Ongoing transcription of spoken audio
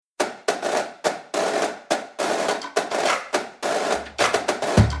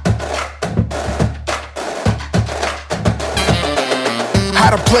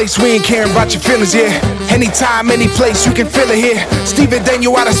place, we ain't caring about your feelings, yeah. Anytime, any place, you can feel it here. Steve and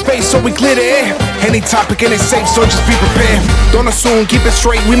Daniel out of space, so we clear the air. Any topic and it's safe, so just be prepared. Don't assume, keep it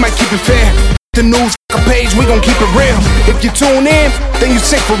straight, we might keep it fair. The news page, we gon' keep it real. If you tune in, then you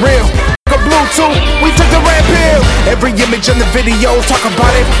sick for real. A Bluetooth, we took the red pill. Every image in the video, talk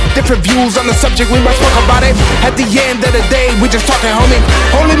about it. Different views on the subject, we must talk about it. At the end of the day, we just talking, homie.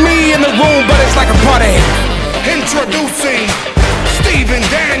 Only me in the room, but it's like a party. Introducing Steve and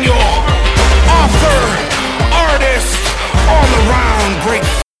Daniel, author, artist, all around great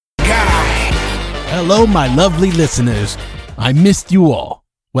guy. Hello, my lovely listeners. I missed you all.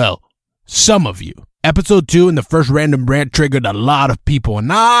 Well, some of you. Episode 2 and the first random rant triggered a lot of people,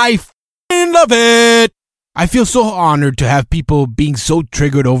 and I love it. I feel so honored to have people being so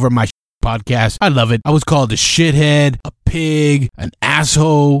triggered over my podcast. I love it. I was called a shithead, a pig, an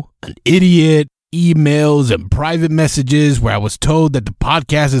asshole, an idiot, emails and private messages where I was told that the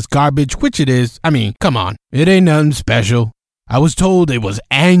podcast is garbage, which it is. I mean, come on. It ain't nothing special. I was told it was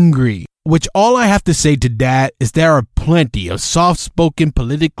angry, which all I have to say to that is there are plenty of soft-spoken,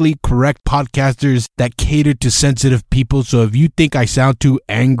 politically correct podcasters that cater to sensitive people. So if you think I sound too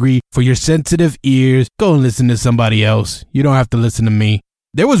angry for your sensitive ears, go and listen to somebody else. You don't have to listen to me.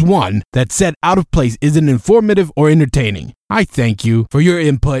 There was one that said Out of Place isn't informative or entertaining. I thank you for your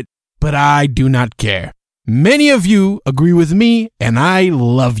input, but I do not care. Many of you agree with me, and I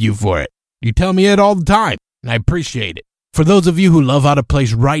love you for it. You tell me it all the time, and I appreciate it. For those of you who love Out of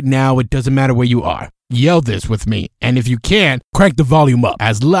Place right now, it doesn't matter where you are. Yell this with me, and if you can, crank the volume up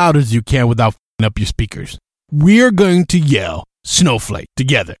as loud as you can without f***ing up your speakers. We're going to yell Snowflake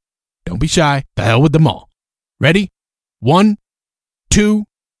together. Don't be shy. The hell with them all. Ready? 1, 2,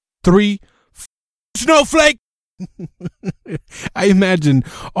 3. Snowflake! I imagine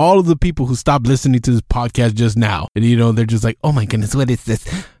all of the people who stopped listening to this podcast just now, and they're just like, oh my goodness, what is this?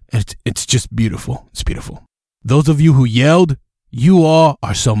 It's just beautiful. It's beautiful. Those of you who yelled, you all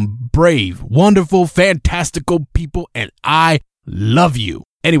are some brave, wonderful, fantastical people, and I love you.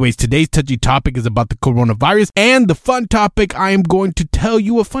 Anyways, today's touchy topic is about the coronavirus, and the fun topic, I am going to tell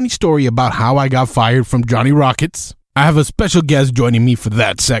you a funny story about how I got fired from Johnny Rockets. I have a special guest joining me for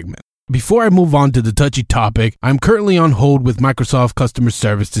that segment. Before I move on to the touchy topic, I'm currently on hold with Microsoft customer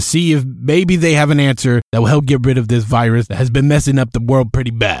service to see if maybe they have an answer that will help get rid of this virus that has been messing up the world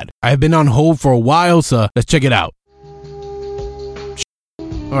pretty bad. I have been on hold for a while, so let's check it out.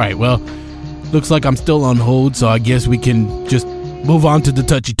 Alright, well, looks like I'm still on hold, so I guess we can just move on to the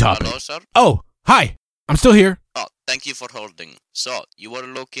touchy topic. Hello, sir? Oh, hi. I'm still here. Oh, thank you for holding. So, you were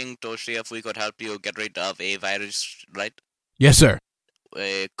looking to see if we could help you get rid of a virus, right? Yes, sir.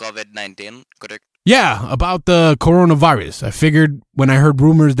 COVID-19, correct? Yeah, about the coronavirus. I figured when I heard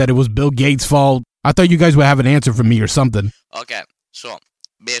rumors that it was Bill Gates' fault, I thought you guys would have an answer for me or something. Okay, so,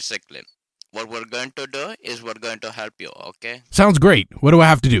 basically, what we're going to do is we're going to help you, okay? Sounds great. What do I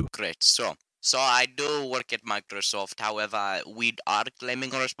have to do? Great, so I do work at Microsoft. However, we are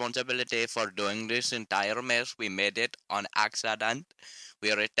claiming responsibility for doing this entire mess. We made it on accident.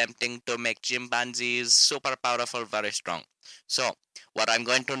 We are attempting to make chimpanzees super powerful, very strong. So, what I'm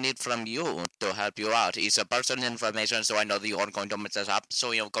going to need from you to help you out is a personal information, so I know that you aren't going to mess us up.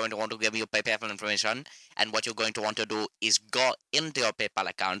 So you're going to want to give me your PayPal information, and what you're going to want to do is go into your PayPal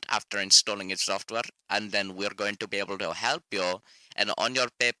account after installing its software, and then we're going to be able to help you. And on your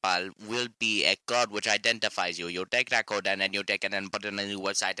PayPal will be a code which identifies you. You take that code and then you take it and put it on a new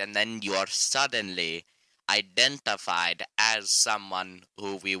website, and then you are suddenly identified as someone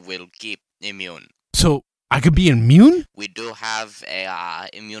who we will keep immune. So I could be immune? We do have a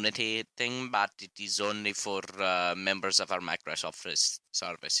immunity thing, but it is only for members of our Microsoft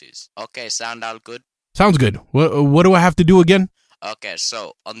services. Okay, sound all good? Sounds good. What do I have to do again? Okay,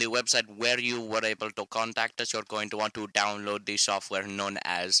 so on the website where you were able to contact us, you're going to want to download the software known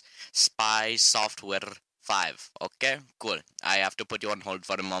as Spy Software 5. Okay, cool. I have to put you on hold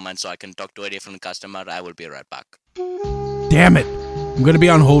for a moment so I can talk to a different customer. I will be right back. Damn it. I'm going to be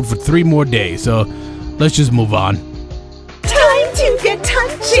on hold for 3 more days, so let's just move on. Time to get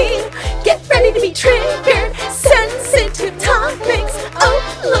touchy. Get ready to be triggered. Sensitive topics.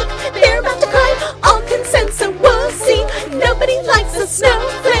 Oh, look, they're about to cry. All consent, so we'll see. Nobody likes a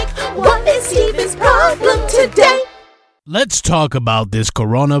snowflake. What is Steven's problem today? Let's talk about this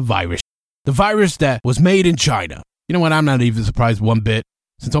coronavirus. The virus that was made in China. You know what? I'm not even surprised one bit.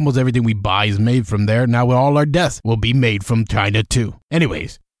 Since almost everything we buy is made from there, now all our deaths will be made from China too.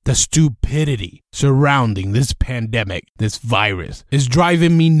 Anyways, the stupidity surrounding this pandemic, this virus, is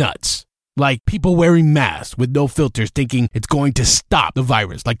driving me nuts. Like people wearing masks with no filters thinking it's going to stop the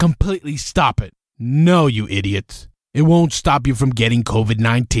virus, like completely stop it. No, you idiots. It won't stop you from getting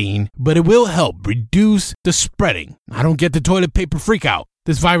COVID-19, but it will help reduce the spreading. I don't get the toilet paper freak out.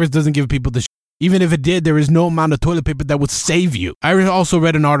 This virus doesn't give people the Even if it did, there is no amount of toilet paper that would save you. I also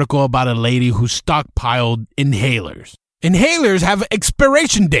read an article about a lady who stockpiled inhalers. Inhalers have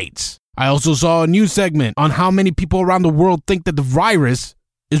expiration dates. I also saw a news segment on how many people around the world think that the virus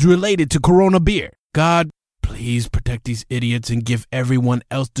is related to Corona beer. God, please protect these idiots and give everyone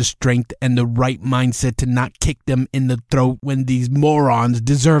else the strength and the right mindset to not kick them in the throat when these morons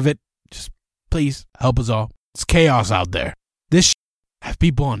deserve it. Just please help us all. It's chaos out there. This have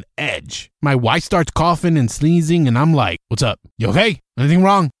people on edge. My wife starts coughing and sneezing and I'm like, what's up? You okay? Anything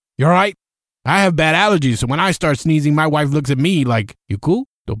wrong? You all right? I have bad allergies, so when I start sneezing, my wife looks at me like, you cool?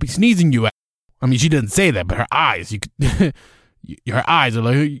 Don't be sneezing, you. I mean, she doesn't say that, but her eyes, her eyes are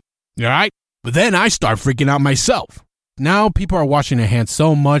like, you all right? But then I start freaking out myself. Now people are washing their hands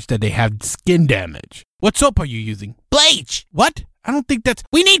so much that they have skin damage. What soap are you using? Bleach. What? I don't think that's...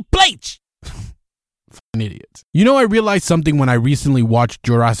 We need bleach. Fucking idiots. You know, I realized something when I recently watched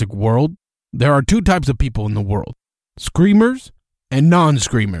Jurassic World. There are two types of people in the world. Screamers and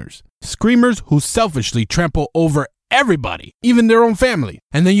non-screamers. Screamers who selfishly trample over everybody, even their own family.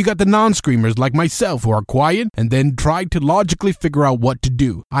 And then you got the non-screamers like myself who are quiet and then try to logically figure out what to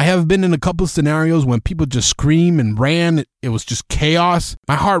do. I have been in a couple of scenarios when people just scream and ran. It was just chaos.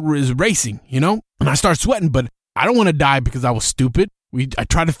 My heart is racing, you know? And I start sweating, but I don't want to die because I was stupid. I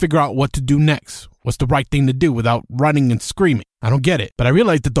try to figure out what to do next. What's the right thing to do without running and screaming? I don't get it. But I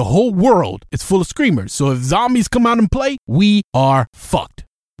realized that the whole world is full of screamers. So if zombies come out and play, we are fucked.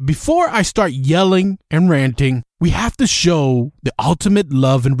 Before I start yelling and ranting, we have to show the ultimate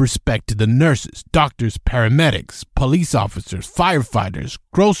love and respect to the nurses, doctors, paramedics, police officers, firefighters,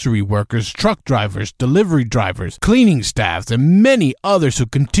 grocery workers, truck drivers, delivery drivers, cleaning staffs, and many others who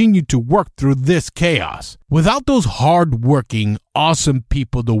continue to work through this chaos. Without those hard-working, awesome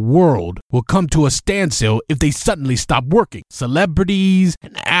people, the world will come to a standstill if they suddenly stop working. Celebrities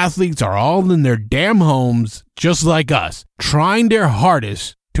and athletes are all in their damn homes, just like us, trying their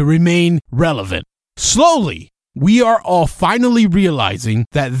hardest to remain relevant. Slowly, we are all finally realizing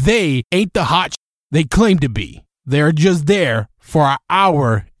that they ain't the hot they claim to be. They're just there for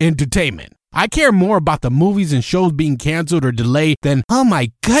our entertainment. I care more about the movies and shows being canceled or delayed than, oh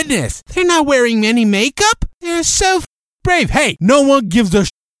my goodness, they're not wearing any makeup? They're so brave. Hey, no one gives a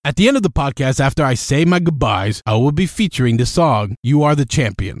At the end of the podcast, after I say my goodbyes, I will be featuring the song You Are the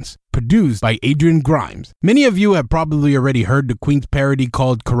Champions, produced by Adrian Grimes. Many of you have probably already heard the Queen's parody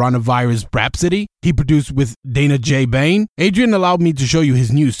called Coronavirus Rhapsody. He produced with Dana J. Bain. Adrian allowed me to show you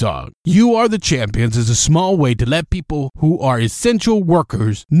his new song. You Are the Champions is a small way to let people who are essential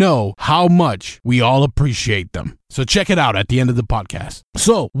workers know how much we all appreciate them. So check it out at the end of the podcast.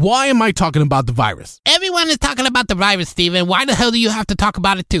 So, why am I talking about the virus? Everyone is talking about the virus, Steven. Why the hell do you have to talk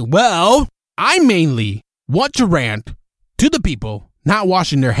about it too? Well, I mainly want to rant to the people not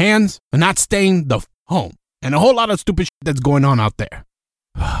washing their hands and not staying the home. And a whole lot of stupid shit that's going on out there.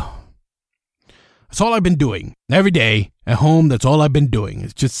 That's all I've been doing. Every day at home, that's all I've been doing.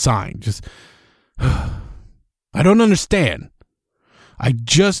 It's just sighing. I don't understand. I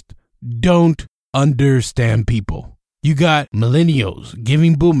just don't understand people. You got millennials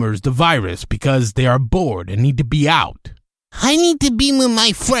giving boomers the virus because they are bored and need to be out. I need to be with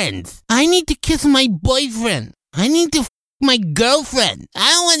my friends. I need to kiss my boyfriend. I need to my girlfriend. I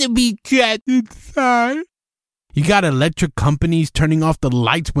don't want to be trapped inside. You got electric companies turning off the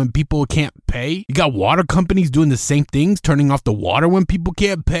lights when people can't pay. You got water companies doing the same things, turning off the water when people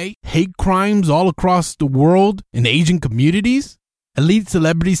can't pay. Hate crimes all across the world in Asian communities. Elite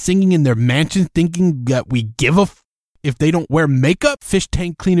celebrities singing in their mansions thinking that we give a if they don't wear makeup. Fish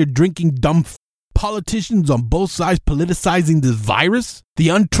tank cleaner drinking dumb politicians on both sides politicizing this virus. The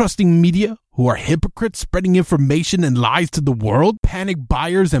untrusting media who are hypocrites spreading information and lies to the world. Panic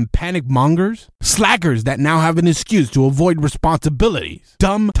buyers and panic mongers. Slackers that now have an excuse to avoid responsibilities.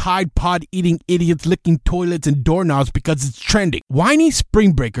 Dumb Tide Pod eating idiots licking toilets and doorknobs because it's trending. Whiny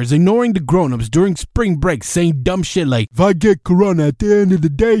spring breakers ignoring the grown-ups during spring break saying dumb shit like, if I get corona at the end of the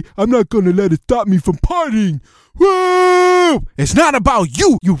day, I'm not gonna let it stop me from partying. Woo! It's not about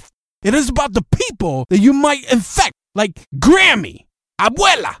you. It is about the people that you might infect, like Grammy,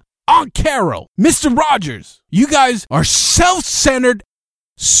 Abuela, Aunt Carol, Mr. Rogers. You guys are self-centered,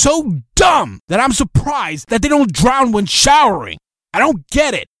 so dumb that I'm surprised that they don't drown when showering. I don't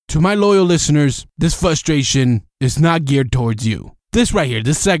get it. To my loyal listeners, this frustration is not geared towards you. This right here,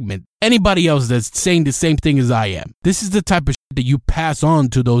 this segment, anybody else that's saying the same thing as I am. This is the type of shit that you pass on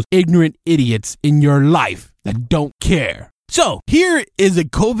to those ignorant idiots in your life that don't care. So, here is a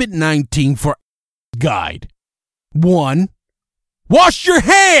COVID-19 for guide. 1, wash your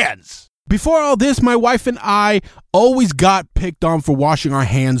hands. Before all this, my wife and I always got picked on for washing our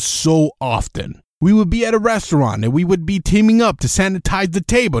hands so often. We would be at a restaurant and we would be teaming up to sanitize the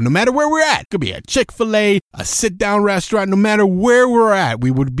table no matter where we're at. It could be a Chick-fil-A, a sit-down restaurant, no matter where we're at.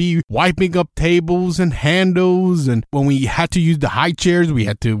 We would be wiping up tables and handles, and when we had to use the high chairs, we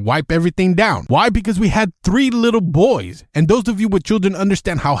had to wipe everything down. Why? Because we had 3 little boys, and those of you with children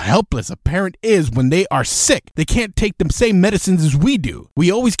understand how helpless a parent is when they are sick. They can't take the same medicines as we do. We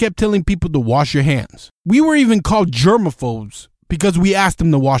always kept telling people to wash your hands. We were even called germaphobes because we asked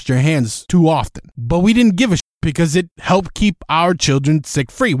them to wash their hands too often. But we didn't give a shit because it helped keep our children sick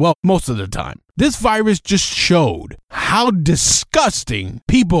free. Well, most of the time. This virus just showed how disgusting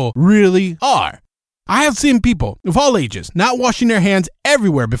people really are. I have seen people of all ages not washing their hands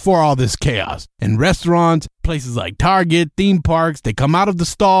everywhere before all this chaos. In restaurants, places like Target, theme parks, they come out of the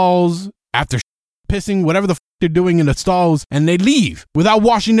stalls after pissing, whatever the they're doing in the stalls, and they leave without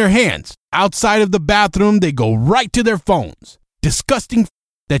washing their hands. Outside of the bathroom, they go right to their phones. Disgusting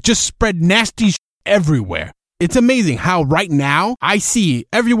that just spread nasty everywhere. It's amazing how right now I see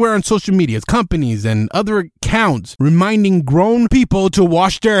everywhere on social media, companies and other accounts reminding grown people to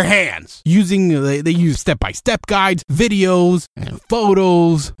wash their hands. They use step-by-step guides, videos, and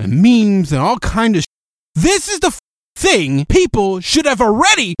photos, and memes, and all kind of This is the thing people should have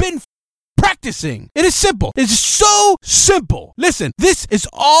already been practicing. It is simple. It's so simple. Listen, this is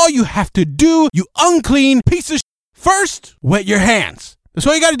all you have to do, you unclean piece of First, wet your hands. That's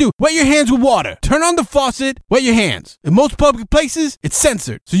all you gotta do. Wet your hands with water. Turn on the faucet, wet your hands. In most public places, it's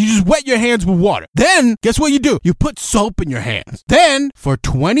censored. So you just wet your hands with water. Then, guess what you do? You put soap in your hands. Then, for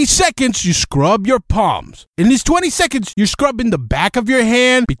 20 seconds, you scrub your palms. In these 20 seconds, you're scrubbing the back of your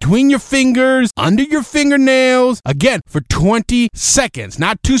hand, between your fingers, under your fingernails. Again, for 20 seconds.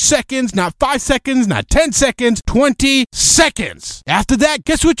 Not 2 seconds, not 5 seconds, not 10 seconds. 20 seconds. After that,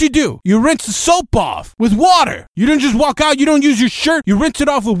 guess what you do? You rinse the soap off with water. You don't just walk out, you don't use your shirt. You rinse it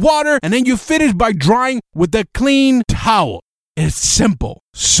off with water, and then you finish by drying with a clean towel. It's simple.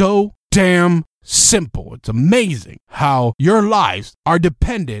 So damn simple. It's amazing how your lives are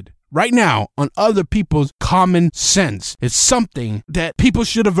dependent right now on other people's common sense. It's something that people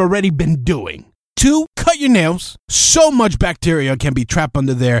should have already been doing. 2, cut your nails. So much bacteria can be trapped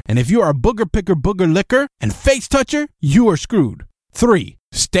under there, and if you are a booger picker, booger licker, and face toucher, you are screwed. 3,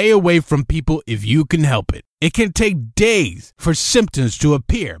 stay away from people if you can help it. It can take days for symptoms to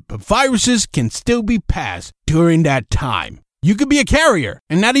appear, but viruses can still be passed during that time. You could be a carrier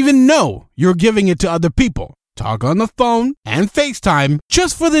and not even know you're giving it to other people. Talk on the phone and FaceTime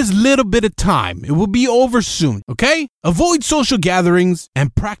just for this little bit of time. It will be over soon, okay? Avoid social gatherings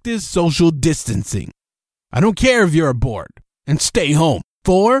and practice social distancing. I don't care if you're bored, and stay home.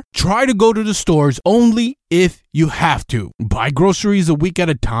 4, try to go to the stores only if you have to. Buy groceries a week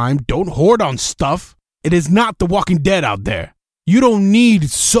at a time. Don't hoard on stuff. It is not The Walking Dead out there. You don't need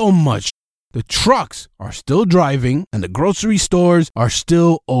so much. The trucks are still driving and the grocery stores are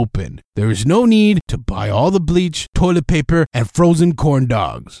still open. There is no need to buy all the bleach, toilet paper, and frozen corn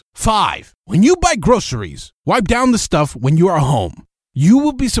dogs. 5, when you buy groceries, wipe down the stuff when you are home. You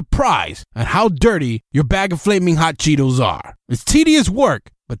will be surprised at how dirty your bag of flaming hot Cheetos are. It's tedious work,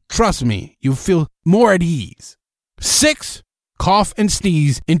 but trust me, you'll feel more at ease. 6, cough and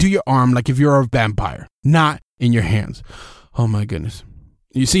sneeze into your arm like if you're a vampire, not in your hands. Oh my goodness.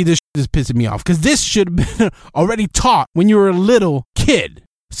 You see, this is pissing me off because this should have been already taught when you were a little kid.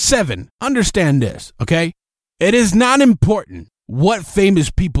 7, understand this, okay? It is not important what famous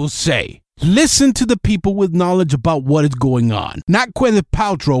people say. Listen to the people with knowledge about what is going on. Not Gwyneth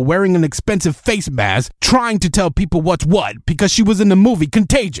Paltrow wearing an expensive face mask trying to tell people what's what because she was in the movie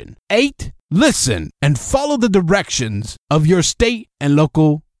Contagion. 8, listen and follow the directions of your state and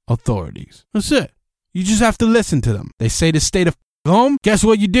local authorities. That's it. You just have to listen to them. They say to stay the home. Guess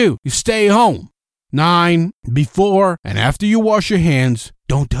what you do? You stay home. 9, before and after you wash your hands,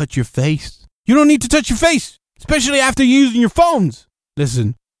 don't touch your face. You don't need to touch your face, especially after using your phones.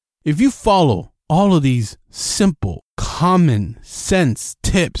 Listen, if you follow all of these simple, common sense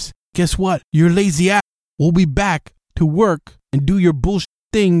tips, guess what? Your lazy ass will be back to work and do your bullshit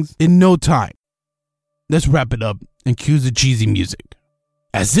things in no time. Let's wrap it up and cue the cheesy music.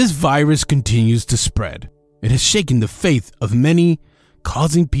 As this virus continues to spread, it has shaken the faith of many,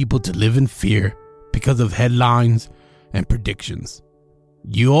 causing people to live in fear because of headlines and predictions.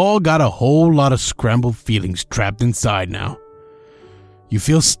 You all got a whole lot of scrambled feelings trapped inside now. You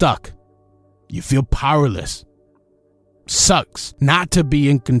feel stuck. You feel powerless. Sucks not to be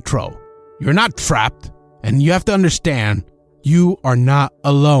in control. You're not trapped, and you have to understand you are not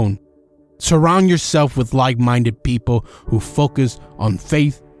alone. Surround yourself with like-minded people who focus on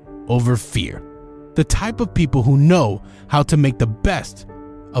faith over fear. The type of people who know how to make the best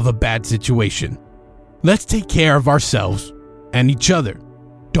of a bad situation. Let's take care of ourselves and each other.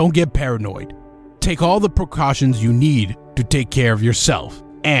 Don't get paranoid. Take all the precautions you need to take care of yourself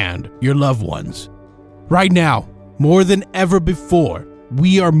and your loved ones. Right now, more than ever before,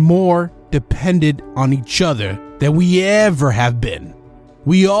 we are more dependent on each other than we ever have been.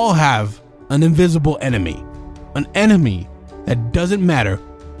 We all have an invisible enemy. An enemy that doesn't matter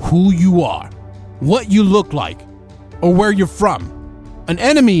who you are, what you look like, or where you're from. An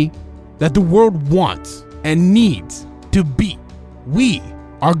enemy that the world wants and needs to beat. We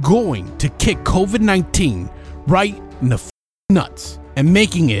are going to kick COVID-19 right in the nuts and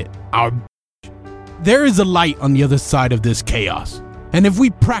making it our There is a light on the other side of this chaos. And if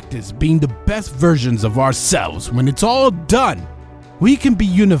we practice being the best versions of ourselves when it's all done, we can be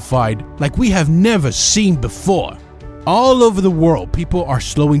unified like we have never seen before. All over the world, people are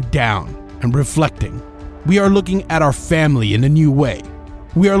slowing down and reflecting. We are looking at our family in a new way.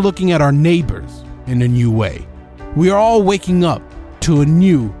 We are looking at our neighbors in a new way. We are all waking up to a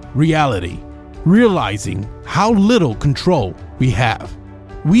new reality, realizing how little control we have.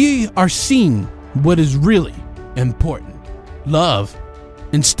 We are seeing what is really important: love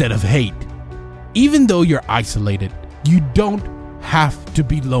instead of hate. Even though you're isolated, you don't have to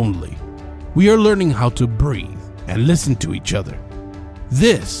be lonely. We are learning how to breathe and listen to each other.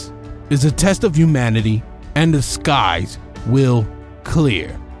 This is a test of humanity, and the skies will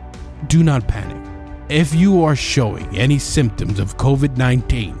clear. Do not panic. If you are showing any symptoms of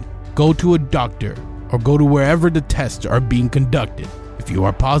COVID-19, go to a doctor or go to wherever the tests are being conducted. If you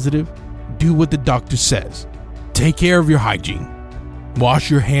are positive, do what the doctor says. Take care of your hygiene. Wash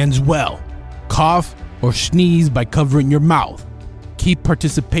your hands well. Cough or sneeze by covering your mouth. Keep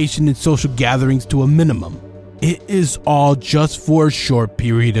participation in social gatherings to a minimum. It is all just for a short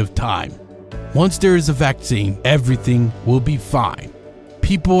period of time. Once there is a vaccine, everything will be fine.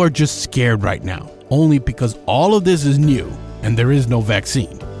 People are just scared right now, only because all of this is new and there is no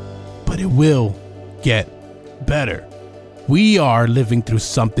vaccine. But it will get better. We are living through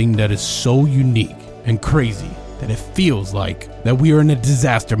something that is so unique and crazy that it feels like that we are in a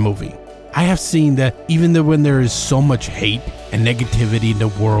disaster movie. I have seen that even though when there is so much hate and negativity in the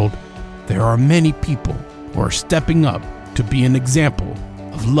world, there are many people who are stepping up to be an example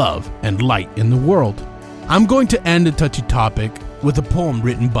of love and light in the world. I'm going to end the touchy topic with a poem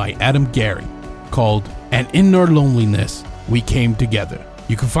written by Adam Gary called "And in Our Loneliness We Came Together."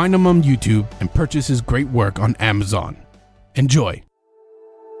 You can find him on YouTube and purchase his great work on Amazon. Enjoy.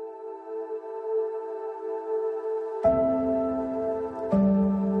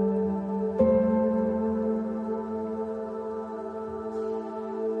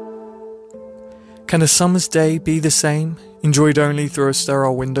 Can a summer's day be the same, enjoyed only through a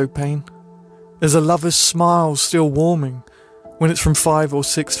sterile window pane? Is a lover's smile still warming when it's from 5 or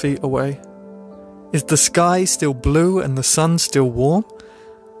 6 feet away? Is the sky still blue and the sun still warm?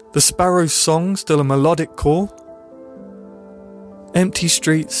 The sparrow's song still a melodic call? Empty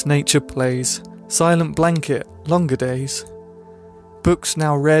streets, nature plays, silent blanket, longer days. Books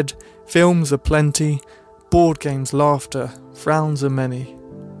now read, films are plenty, board games, laughter, frowns are many.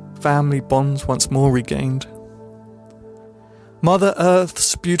 Family bonds once more regained. Mother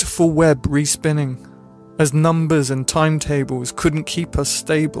Earth's beautiful web respinning, as numbers and timetables couldn't keep us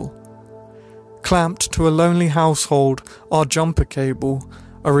stable. Clamped to a lonely household, our jumper cable,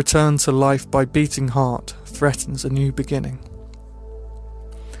 a return to life by beating heart, threatens a new beginning.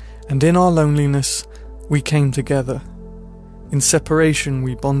 And in our loneliness, we came together. In separation,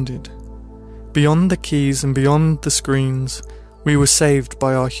 we bonded. Beyond the keys and beyond the screens, we were saved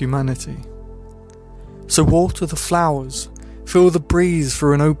by our humanity. So water the flowers, feel the breeze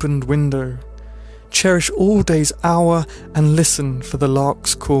through an opened window, cherish all day's hour and listen for the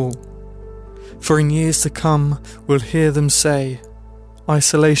lark's call. For in years to come, we'll hear them say,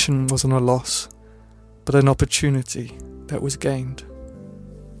 isolation wasn't a loss, but an opportunity that was gained.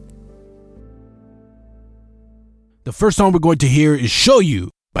 The first song we're going to hear is Show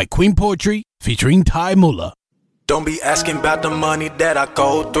You by Queen Poetry featuring Ty Mulla. Don't be asking about the money that I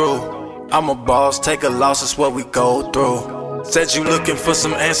go through. I'm a boss, take a loss, it's what we go through. Said you looking for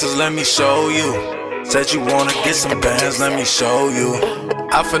some answers, let me show you. Said you wanna get some bands, let me show you.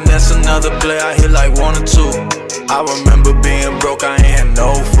 I finesse another play, I hit like 1 or 2. I remember being broke, I ain't had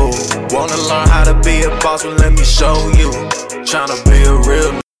no food. Wanna learn how to be a boss, well let me show you. Tryna be a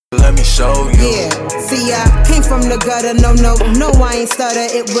real n***, let let me show you. Yeah, see, I came from the gutter, no, I ain't stutter.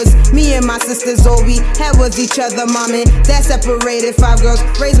 It was me and my sisters, all we had was each other. Mom and dad separated, 5 girls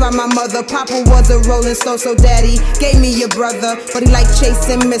raised by my mother. Papa was a rolling stone, so daddy gave me a brother, but he liked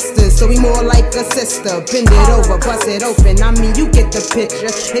chasing misters, so we more like a sister. Bend it over, bust it open, I mean you get the picture.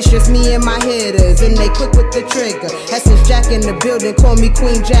 It's just me and my hitters, and they quick with the trigger. Essence Jack in the building, call me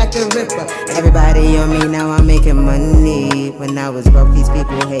Queen Jack the Ripper. Everybody on me, now I'm making money. When I was broke, these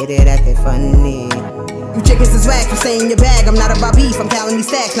people hated, acting funny. You chickens is whack, you stay in your bag. I'm not about beef, I'm counting these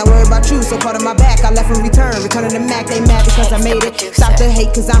stacks. Not worried about you, so part of my back I left in return. Returning the Mac, they mad because I made it. Stop the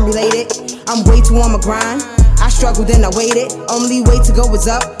hate cause I'm related. I'm way too on my grind. I struggled and I waited. Only way to go is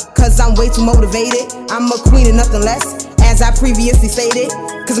up, cause I'm way too motivated. I'm a queen and nothing less, as I previously stated.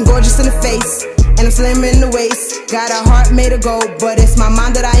 Cause I'm gorgeous in the face, and I'm slim in the waist. Got a heart made of gold, but it's my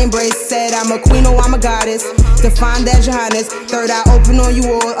mind that I embrace. Said I'm a queen, oh I'm a goddess, defined as your highness. Third eye open on you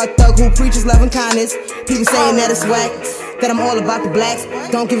all, a thug who preaches love and kindness. People saying that it's whack, that I'm all about the blacks.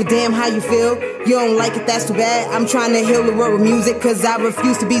 Don't give a damn how you feel, you don't like it, that's too bad. I'm trying to heal the world with music, cause I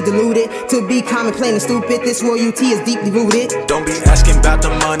refuse to be deluded. To be common, plain and stupid, this royalty is deeply rooted. Don't be asking about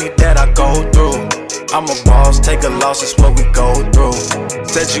the money that I go through. I'm a boss, take a loss, it's what we go through.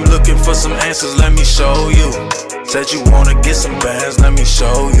 Said you looking for some answers, let me show you. Said you wanna get some bands, let me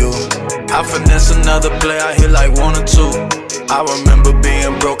show you. I finesse another play, I hit like 1 or 2. I remember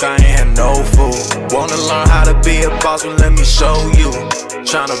being broke, I ain't had no food. Wanna learn how to be a boss, well let me show you.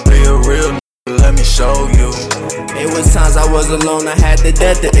 Tryna be a real let me show you. It was times I was alone, I had the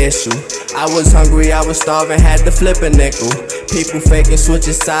debt issue. I was hungry, I was starving, had to flip a nickel. People faking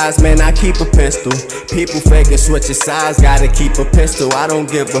switching sides, man, I keep a pistol. People faking switching sides, gotta keep a pistol. I don't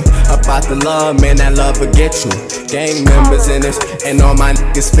give a about the love, man, that love will get you. Gang members in this, and all my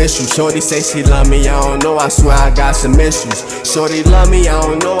niggas official. Shorty say she love me, I don't know, I swear I got some issues. Shorty love me, I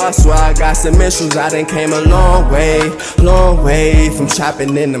don't know, I swear I got some issues. I done came a long way from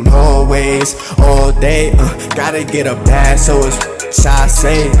chopping in them hallways all day. Gotta get a bag, so it's I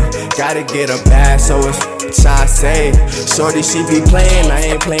say. Gotta get a bag, so it's I say. Shorty, she be playing, I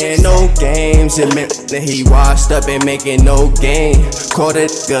ain't playing no games. It meant that he washed up and making no game. Caught a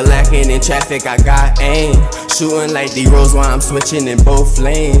nigga lacking in traffic, I got aim. Shooting like D-Rose while I'm switching in both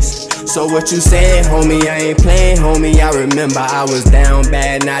lanes. So what you saying, homie? I ain't playing, homie. I remember I was down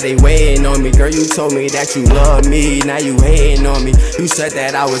bad, now they waiting on me. Girl, you told me that you love me, now you hating on me. You said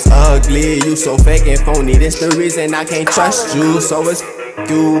that I was ugly, you so fake and phony. This the reason I can't trust you, so it's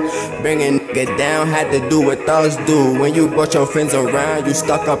you. Bringing nigga down had to do what thugs do. When you brought your friends around, you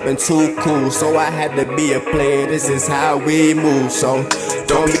stuck up and too cool. So I had to be a player, this is how we move. So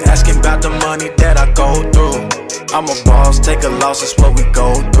don't be asking about the money that I go through. I'm a boss, take a loss, it's what we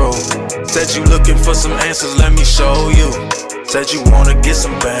go through. Said you looking for some answers, let me show you. Said you wanna get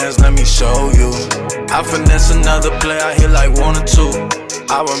some bands, let me show you. I finesse another play, I hit like 1 or 2.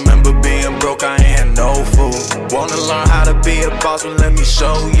 I remember being broke, I ain't had no food. Wanna learn how to be a boss, well let me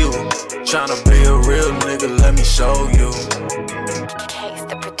show you. Tryna be a real nigga, let me show you. Case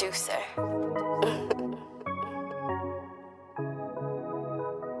the producer.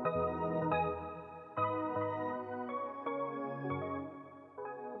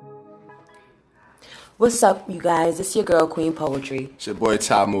 What's up, you guys? It's your girl, Queen Poetry. It's your boy,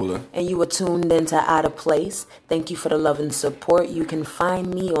 Ty Muller. And you were tuned into Out of Place. Thank you for the love and support. You can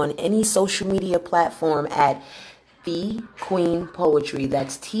find me on any social media platform at The Queen Poetry.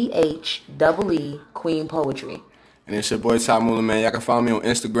 That's THEE Queen Poetry. And it's your boy, Ty Muller, man. Y'all can find me on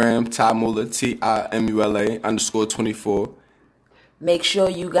Instagram, Ty Muller, TIMULA_24. Make sure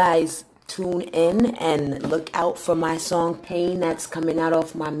you guys tune in and look out for my song Pain that's coming out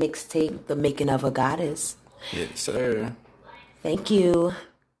off my mixtape, The Making of a Goddess. Yes, sir. Thank you.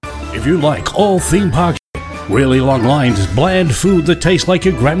 If you like all theme park really long lines, bland food that tastes like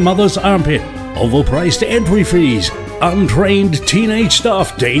your grandmother's armpit, overpriced entry fees, untrained teenage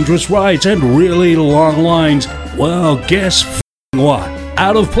stuff, dangerous rides, and really long lines, well, guess what?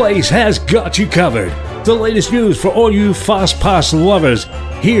 Out of Place has got you covered. The latest news for all you Fast Pass lovers.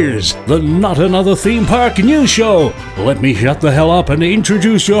 Here's the Not Another Theme Park News Show. Let me shut the hell up and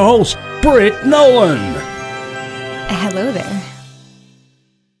introduce your host, Britt Nolan. Hello there.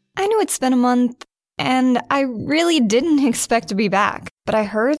 I know it's been a month, and I really didn't expect to be back, but I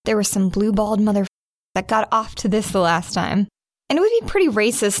heard there were some blue-balled that got off to this the last time, and it would be pretty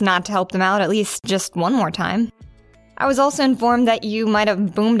racist not to help them out at least just one more time. I was also informed that you might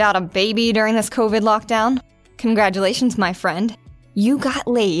have boomed out a baby during this COVID lockdown. Congratulations, my friend. You got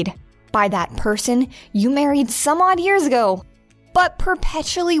laid by that person you married some odd years ago, but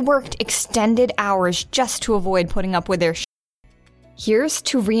perpetually worked extended hours just to avoid putting up with their shit. Here's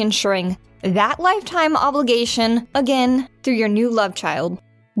to reinsuring that lifetime obligation again through your new love child.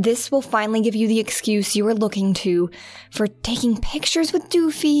 This will finally give you the excuse you were looking to for taking pictures with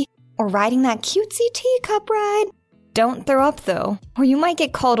Doofy or riding that cutesy teacup ride. Don't throw up though, or you might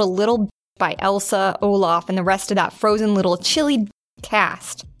get called a little by Elsa, Olaf, and the rest of that frozen little chilly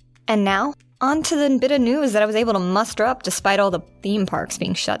cast. And now, on to the bit of news that I was able to muster up despite all the theme parks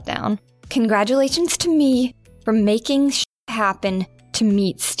being shut down. Congratulations to me for making happen to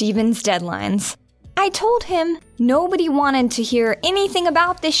meet Steven's deadlines. I told him nobody wanted to hear anything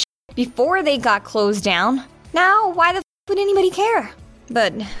about this before they got closed down. Now, why the would anybody care?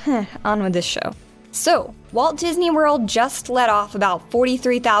 But, on with this show. So, Walt Disney World just let off about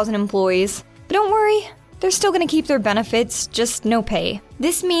 43,000 employees. But don't worry, they're still gonna keep their benefits, just no pay.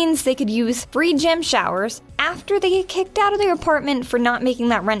 This means they could use free gym showers after they get kicked out of their apartment for not making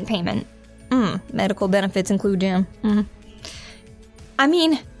that rent payment. Medical benefits include gym. I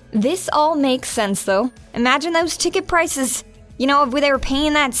mean, this all makes sense though. Imagine those ticket prices, you know, if they were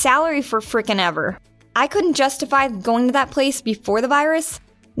paying that salary for frickin' ever. I couldn't justify going to that place before the virus.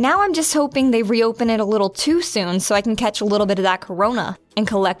 Now I'm just hoping they reopen it a little too soon so I can catch a little bit of that corona and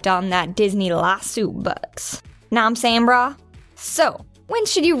collect on that Disney lawsuit bucks. Now I'm saying, brah? So, when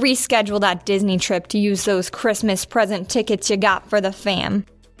should you reschedule that Disney trip to use those Christmas present tickets you got for the fam?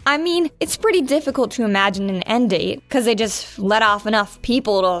 I mean, it's pretty difficult to imagine an end date, because they just let off enough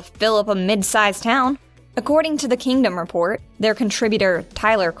people to fill up a mid-sized town. According to the Kingdom Report, their contributor,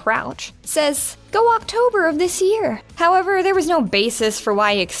 Tyler Crouch, says, go October of this year. However, there was no basis for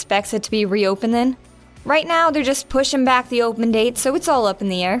why he expects it to be reopened then. Right now, they're just pushing back the open date, so it's all up in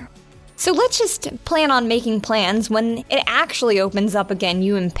the air. So let's just plan on making plans when it actually opens up again,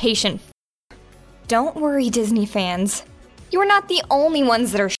 you impatient Don't worry, Disney fans. You're not the only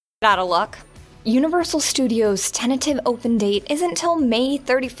ones that are out of luck. Universal Studios' tentative open date isn't until May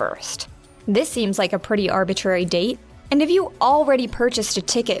 31st. This seems like a pretty arbitrary date, and if you already purchased a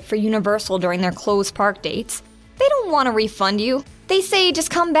ticket for Universal during their closed park dates, they don't want to refund you. They say just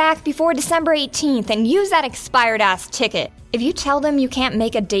come back before December 18th and use that expired-ass ticket. If you tell them you can't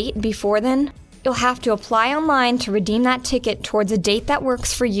make a date before then, you'll have to apply online to redeem that ticket towards a date that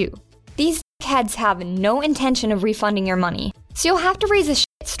works for you. These heads have no intention of refunding your money, so you'll have to raise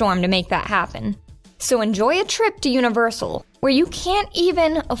a shitstorm to make that happen. So enjoy a trip to Universal, where you can't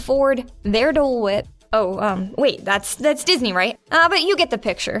even afford their Dole Whip. Wait, that's Disney, right? But you get the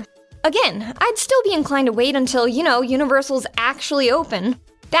picture. Again, I'd still be inclined to wait until, Universal's actually open.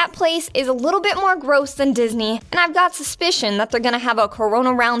 That place is a little bit more gross than Disney, and I've got suspicion that they're gonna have a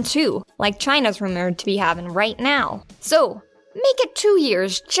Corona round 2, like China's rumored to be having right now. So, make it 2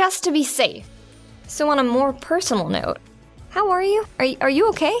 years just to be safe. So on a more personal note, how are you? Are you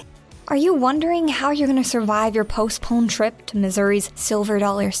okay? Are you wondering how you're gonna survive your postponed trip to Missouri's Silver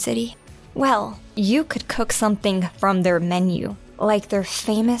Dollar City? Well, you could cook something from their menu, like their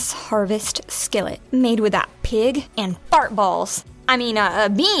famous Harvest skillet, made with that pig and fart balls.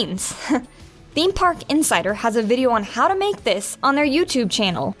 Beans. Theme Park Insider has a video on how to make this on their YouTube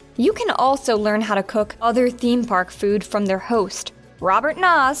channel. You can also learn how to cook other theme park food from their host, Robert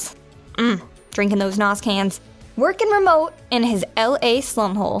Nas. Drinking those Nas cans. Working remote in his LA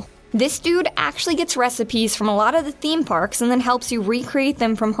slum hole. This dude actually gets recipes from a lot of the theme parks and then helps you recreate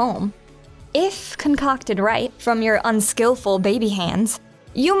them from home. If concocted right from your unskillful baby hands,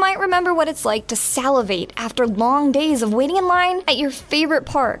 you might remember what it's like to salivate after long days of waiting in line at your favorite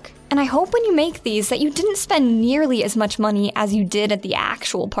park. And I hope when you make these that you didn't spend nearly as much money as you did at the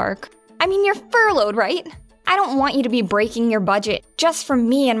actual park. You're furloughed, right? I don't want you to be breaking your budget just for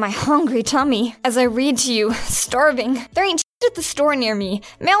me and my hungry tummy as I read to you, starving. There ain't shit at the store near me.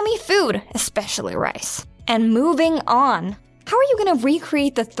 Mail me food, especially rice. And moving on. How are you gonna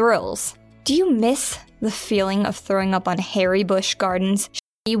recreate the thrills? Do you miss the feeling of throwing up on Harry Busch Gardens'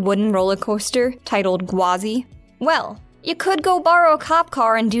 shitty wooden roller coaster titled Gwazi? Well, you could go borrow a cop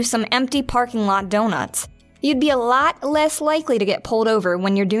car and do some empty parking lot donuts. You'd be a lot less likely to get pulled over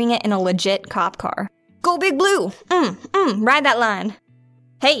when you're doing it in a legit cop car. Go Big Blue! Ride that line.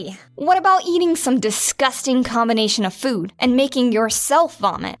 Hey, what about eating some disgusting combination of food and making yourself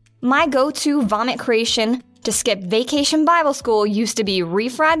vomit? My go-to vomit creation to skip vacation Bible school used to be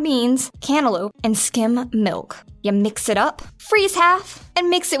refried beans, cantaloupe, and skim milk. You mix it up, freeze half, and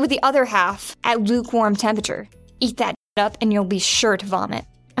mix it with the other half at lukewarm temperature. Eat that up and you'll be sure to vomit.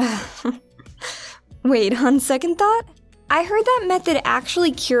 Wait, on second thought? I heard that method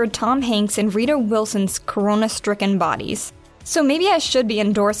actually cured Tom Hanks and Rita Wilson's corona-stricken bodies. So maybe I should be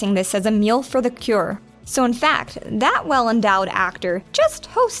endorsing this as a meal for the cure. So in fact, that well-endowed actor just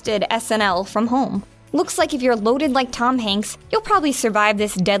hosted SNL from home. Looks like if you're loaded like Tom Hanks, you'll probably survive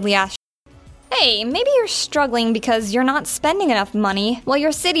this deadly ass. Hey, maybe you're struggling because you're not spending enough money while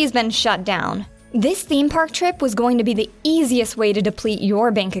your city's been shut down. This theme park trip was going to be the easiest way to deplete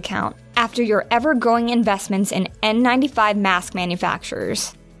your bank account after your ever-growing investments in N95 mask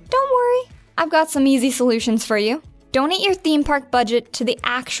manufacturers. Don't worry, I've got some easy solutions for you. Donate your theme park budget to the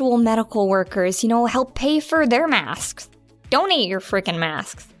actual medical workers, help pay for their masks. Donate your freaking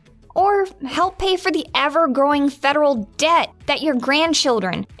masks. Or help pay for the ever-growing federal debt that your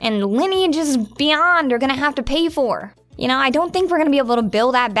grandchildren and lineages beyond are gonna have to pay for. I don't think we're gonna be able to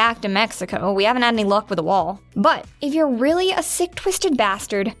bill that back to Mexico. We haven't had any luck with the wall. But if you're really a sick, twisted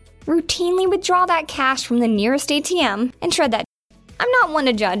bastard, routinely withdraw that cash from the nearest ATM and shred that. I'm not one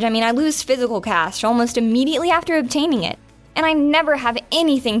to judge. I lose physical cash almost immediately after obtaining it. And I never have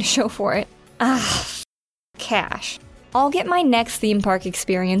anything to show for it. Cash. I'll get my next theme park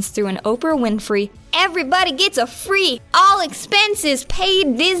experience through an Oprah Winfrey, everybody gets a free, all expenses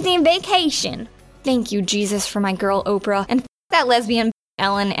paid Disney vacation. Thank you, Jesus, for my girl Oprah, and that lesbian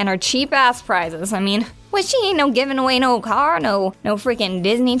Ellen and her cheap-ass prizes. She ain't no giving away no car, no freaking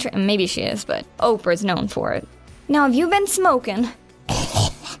Disney trip. Maybe she is, but Oprah's known for it. Now, if you've been smoking,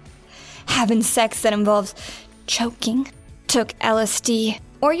 having sex that involves choking, took LSD,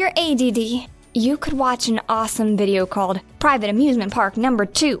 or your ADD, you could watch an awesome video called Private Amusement Park Number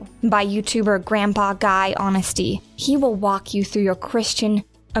 2 by YouTuber Grandpa Guy Honesty. He will walk you through your Christian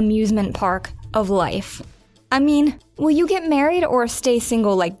amusement park of life. Will you get married or stay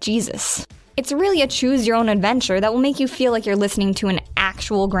single like Jesus? It's really a choose-your-own adventure that will make you feel like you're listening to an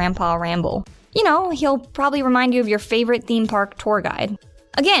actual Grandpa ramble. He'll probably remind you of your favorite theme park tour guide.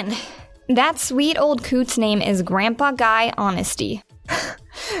 Again, that sweet old coot's name is Grandpa Guy Honesty.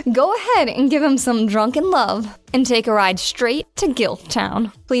 Go ahead and give him some drunken love and take a ride straight to Gilf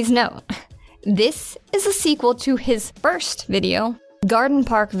Town. Please note, this is a sequel to his first video, Garden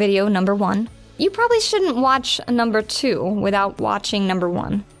Park video number 1. You probably shouldn't watch number 2 without watching number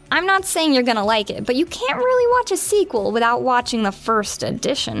 1. I'm not saying you're gonna like it, but you can't really watch a sequel without watching the first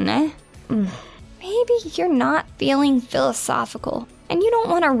edition, eh? Maybe you're not feeling philosophical and you don't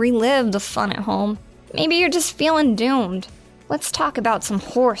want to relive the fun at home. Maybe you're just feeling doomed. Let's talk about some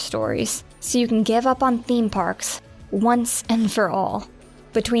horror stories so you can give up on theme parks once and for all.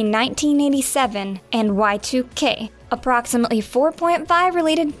 Between 1987 and Y2K, approximately 4.5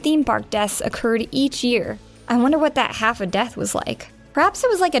 related theme park deaths occurred each year. I wonder what that half a death was like. Perhaps it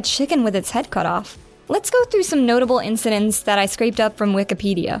was like a chicken with its head cut off. Let's go through some notable incidents that I scraped up from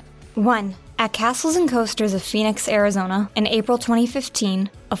Wikipedia. 1. At Castles and Coasters of Phoenix, Arizona, in April 2015,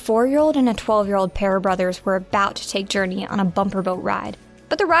 a 4-year-old and a 12-year-old pair of brothers were about to take Journey on a bumper boat ride.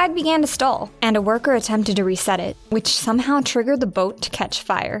 But the ride began to stall, and a worker attempted to reset it, which somehow triggered the boat to catch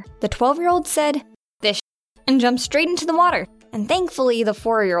fire. The 12-year-old said, "This shit," and jumped straight into the water. And thankfully, the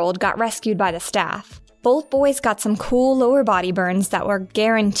 4-year-old got rescued by the staff. Both boys got some cool lower body burns that were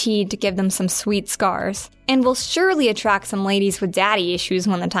guaranteed to give them some sweet scars, and will surely attract some ladies with daddy issues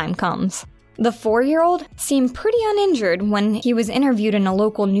when the time comes. The 4-year-old seemed pretty uninjured when he was interviewed in a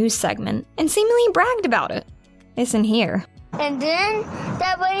local news segment, and seemingly bragged about it. Listen here. And then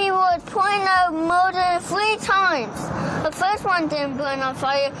that lady was pointing out more than 3 times. The first one didn't burn on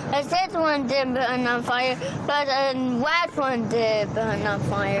fire, the second one didn't burn on fire, but the last one did burn on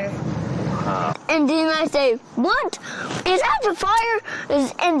fire. And then I say, "What? Is that the fire?"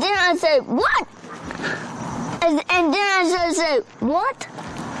 And then I say, "What?" And then I say, "What?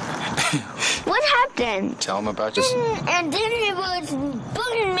 What happened?" Tell him about yourself. And then he was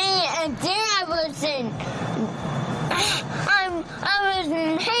bugging me, and then I was in. I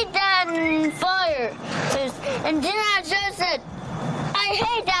was hate that fire, and then I just said, "I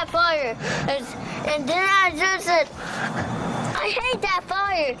hate that fire," and then I just said, "I hate that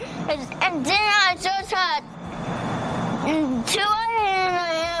fire," and then I just had 2 hours in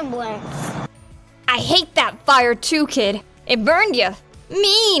an ambulance. I hate that fire too, kid. It burned you.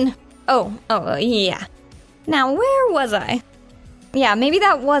 Mean. Oh, yeah. Now, where was I? Yeah, maybe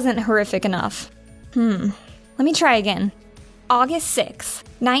that wasn't horrific enough. Let me try again. August 6,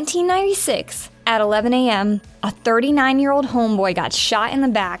 1996, at 11 a.m., a 39-year-old homeboy got shot in the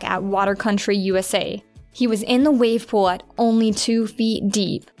back at Water Country, USA. He was in the wave pool at only 2 feet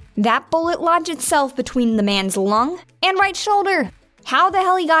deep. That bullet lodged itself between the man's lung and right shoulder. How the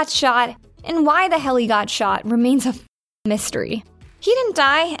hell he got shot and why the hell he got shot remains a mystery. He didn't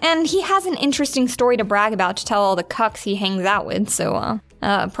die, and he has an interesting story to brag about to tell all the cucks he hangs out with, so,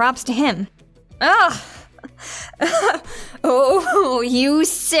 props to him. Ugh! Oh, you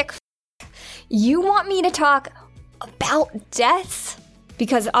sick f***. You want me to talk about deaths?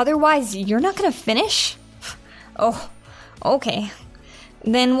 Because otherwise, you're not gonna finish? Oh, okay.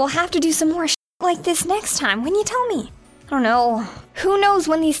 Then we'll have to do some more like this next time when you tell me. I don't know. Who knows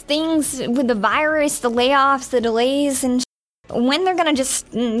when these things with the virus, the layoffs, the delays, and when they're gonna just,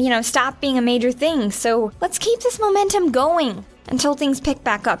 stop being a major thing. So let's keep this momentum going until things pick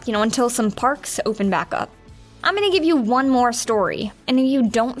back up, until some parks open back up. I'm gonna give you one more story, and if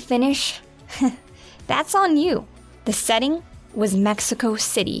you don't finish, that's on you. The setting was Mexico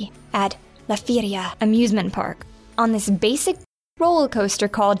City at La Feria amusement park on this basic roller coaster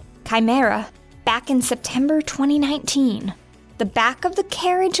called Chimera back in September 2019. The back of the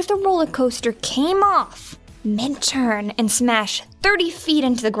carriage of the roller coaster came off mid-turn and smashed 30 feet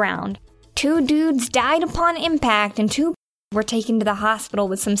into the ground. 2 dudes died upon impact and 2 were taken to the hospital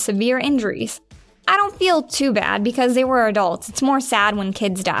with some severe injuries. I don't feel too bad because they were adults. It's more sad when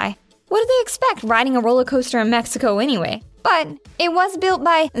kids die. What do they expect riding a roller coaster in Mexico anyway? But it was built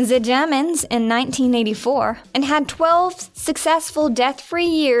by the Germans in 1984 and had 12 successful death-free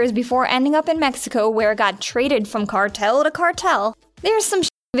years before ending up in Mexico, where it got traded from cartel to cartel. There's some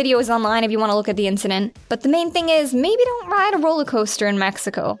videos online if you want to look at the incident, but the main thing is maybe don't ride a roller coaster in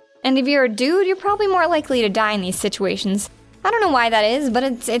Mexico. And if you're a dude, you're probably more likely to die in these situations. I don't know why that is, but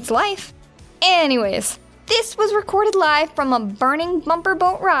it's life. Anyways, this was recorded live from a burning bumper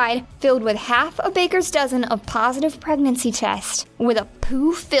boat ride filled with half a baker's dozen of positive pregnancy tests, with a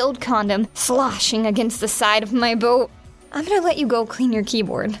poo-filled condom sloshing against the side of my boat. I'm gonna let you go clean your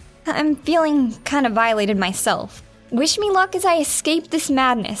keyboard. I'm feeling kind of violated myself. Wish me luck as I escape this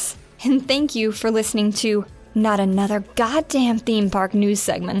madness. And thank you for listening to Not Another Goddamn Theme Park News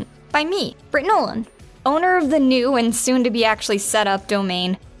Segment by me, Britt Nolan, owner of the new and soon-to-be actually set-up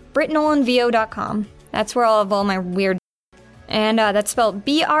domain, BrittNolanVO.com. That's where I'll have all my weird... And that's spelled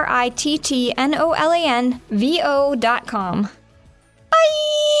BrittNolanVO.com.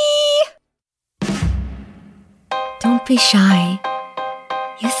 Bye! Don't be shy.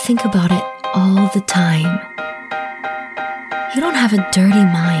 You think about it all the time. You don't have a dirty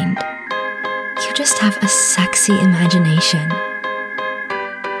mind. You just have a sexy imagination.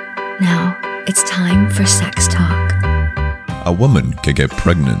 Now, it's time for sex talk. A woman can get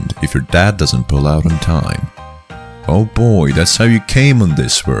pregnant if your dad doesn't pull out on time. Oh boy, that's how you came on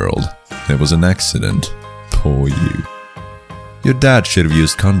this world. It was an accident. Poor you. Your dad should have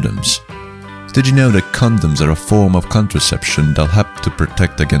used condoms. Did you know that condoms are a form of contraception that help to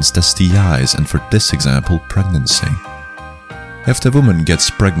protect against STIs and, for this example, pregnancy? If the woman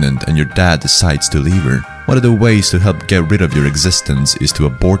gets pregnant and your dad decides to leave her, one of the ways to help get rid of your existence is to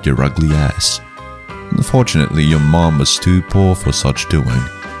abort your ugly ass. Unfortunately, your mom was too poor for such doing.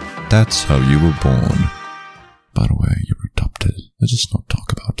 That's how you were born. By the way, you were adopted. Let's just not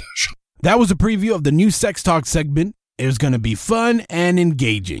talk about that. That was a preview of the new Sex Talk segment. It was going to be fun and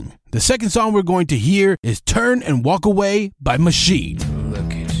engaging. The second song we're going to hear is Turn and Walk Away by Machine.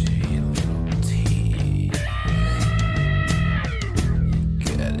 Look at you, little T.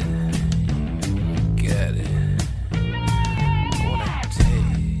 Got it. Got it. I wanna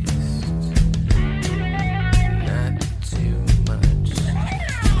taste. Not too much.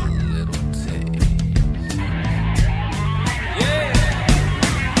 A little taste. Yeah!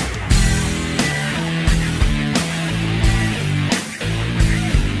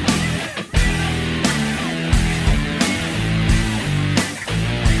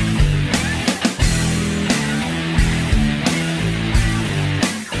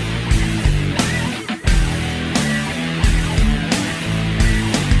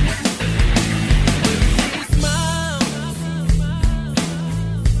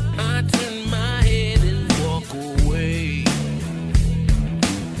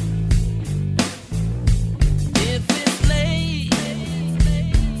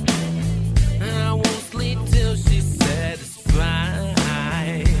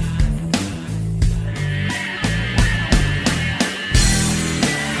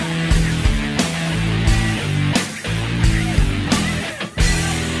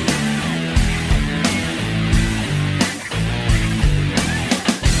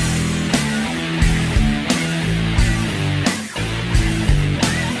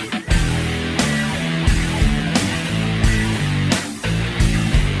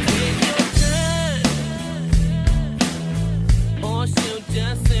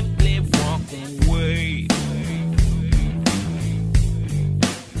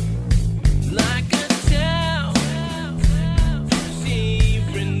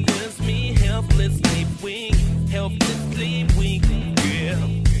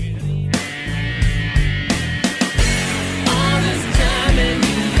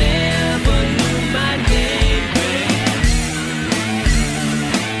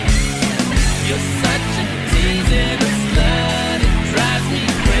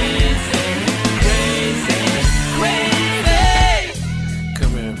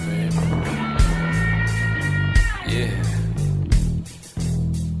 Yeah.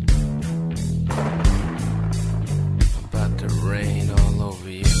 About to rain all over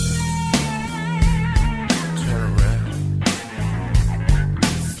you. Turn around.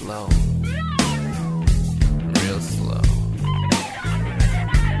 Slow. Real slow.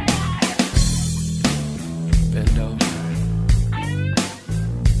 Bend over.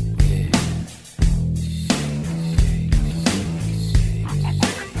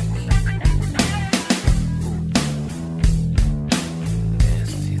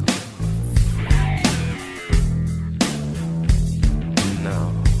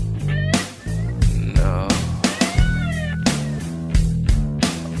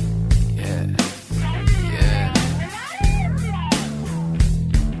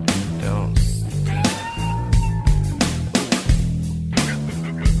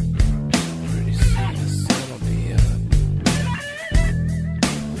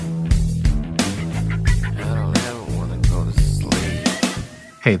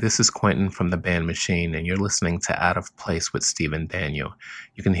 Hey, this is Quentin from the band Machine, and you're listening to Out of Place with Stephen Daniel.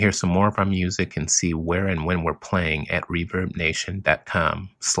 You can hear some more of our music and see where and when we're playing at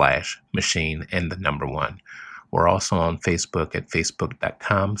reverbnation.com/machine and the number 1. We're also on Facebook at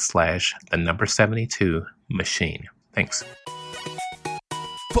facebook.com/the72machine. Thanks.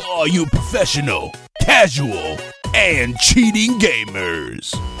 For all you professional, casual, and cheating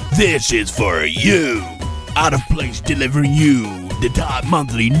gamers, this is for you. Out of Place delivering you the top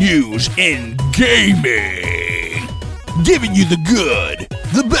monthly news in gaming. Giving you the good,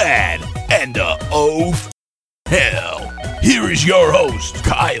 the bad, and the hell. Here is your host,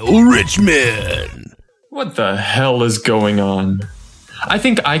 Kyle Richmond. What the hell is going on? I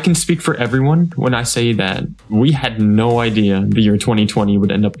think I can speak for everyone when I say that we had no idea the year 2020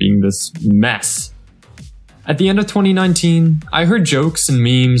 would end up being this mess. At the end of 2019, I heard jokes and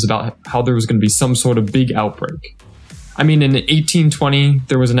memes about how there was going to be some sort of big outbreak. I mean, in 1820,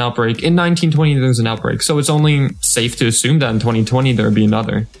 there was an outbreak. In 1920, there was an outbreak. So it's only safe to assume that in 2020, there would be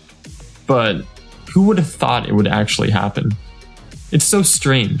another. But who would have thought it would actually happen? It's so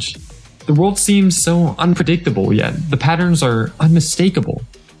strange. The world seems so unpredictable, yet the patterns are unmistakable.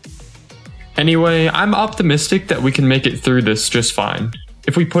 Anyway, I'm optimistic that we can make it through this just fine.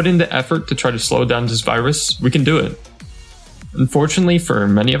 If we put in the effort to try to slow down this virus, we can do it. Unfortunately, for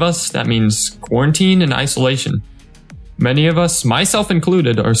many of us, that means quarantine and isolation. Many of us, myself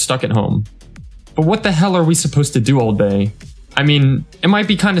included, are stuck at home. But what the hell are we supposed to do all day? I mean, it might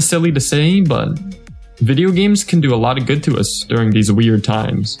be kind of silly to say, but video games can do a lot of good to us during these weird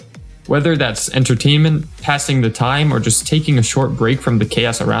times. Whether that's entertainment, passing the time, or just taking a short break from the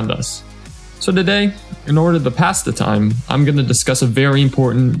chaos around us. So today, in order to pass the time, I'm going to discuss a very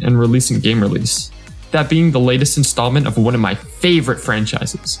important and recent game release. That being the latest installment of one of my favorite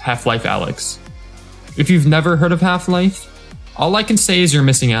franchises, Half-Life Alyx. If you've never heard of Half-Life, all I can say is you're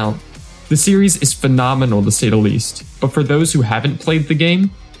missing out. The series is phenomenal to say the least, but for those who haven't played the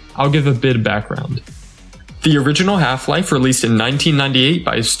game, I'll give a bit of background. The original Half-Life released in 1998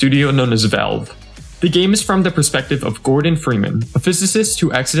 by a studio known as Valve. The game is from the perspective of Gordon Freeman, a physicist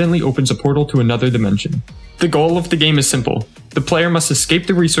who accidentally opens a portal to another dimension. The goal of the game is simple. The player must escape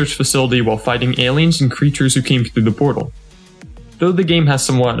the research facility while fighting aliens and creatures who came through the portal. Though the game has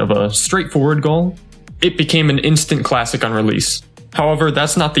somewhat of a straightforward goal, it became an instant classic on release. However,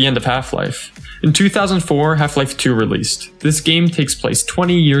 that's not the end of Half-Life. In 2004, Half-Life 2 released. This game takes place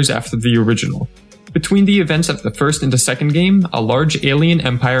 20 years after the original. Between the events of the first and the second game, a large alien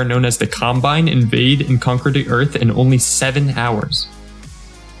empire known as the Combine invade and conquer the Earth in only 7 hours.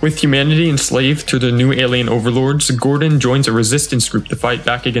 With humanity enslaved to the new alien overlords, Gordon joins a resistance group to fight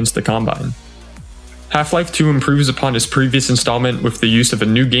back against the Combine. Half-Life 2 improves upon its previous installment with the use of a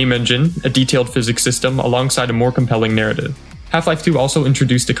new game engine, a detailed physics system, alongside a more compelling narrative. Half-Life 2 also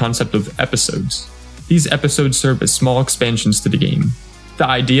introduced the concept of episodes. These episodes serve as small expansions to the game. The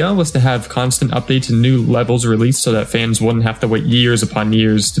idea was to have constant updates and new levels released so that fans wouldn't have to wait years upon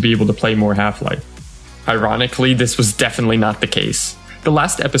years to be able to play more Half-Life. Ironically, this was definitely not the case. The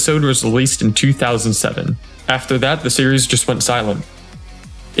last episode was released in 2007. After that, the series just went silent.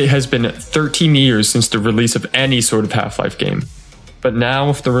 It has been 13 years since the release of any sort of Half-Life game. But now,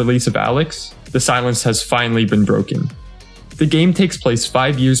 with the release of Alyx, the silence has finally been broken. The game takes place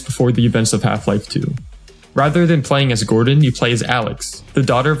 5 years before the events of Half-Life 2. Rather than playing as Gordon, you play as Alyx, the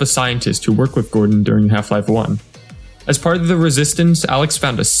daughter of a scientist who worked with Gordon during Half-Life 1. As part of the Resistance, Alyx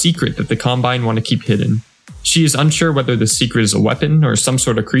found a secret that the Combine want to keep hidden. She is unsure whether the secret is a weapon or some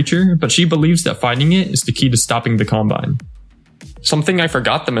sort of creature, but she believes that finding it is the key to stopping the Combine. Something I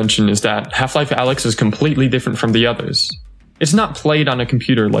forgot to mention is that Half-Life Alyx is completely different from the others. It's not played on a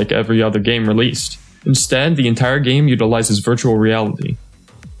computer like every other game released. Instead, the entire game utilizes virtual reality.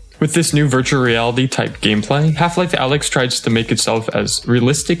 With this new virtual reality type gameplay, Half-Life Alyx tries to make itself as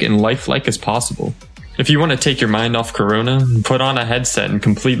realistic and lifelike as possible. If you want to take your mind off Corona, put on a headset and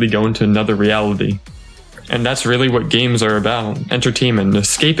completely go into another reality. And that's really what games are about, entertainment,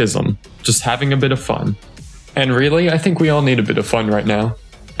 escapism, just having a bit of fun. And really, I think we all need a bit of fun right now.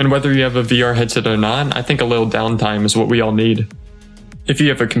 And whether you have a VR headset or not, I think a little downtime is what we all need. If you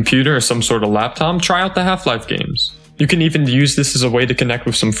have a computer or some sort of laptop, try out the Half-Life games. You can even use this as a way to connect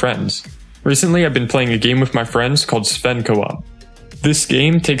with some friends. Recently, I've been playing a game with my friends called Sven Co-op. This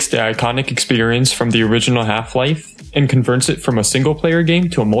game takes the iconic experience from the original Half-Life and converts it from a single-player game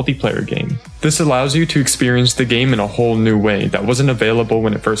to a multiplayer game. This allows you to experience the game in a whole new way that wasn't available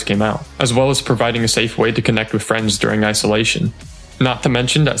when it first came out, as well as providing a safe way to connect with friends during isolation. Not to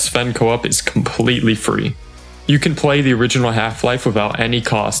mention that Sven Co-op is completely free. You can play the original Half-Life without any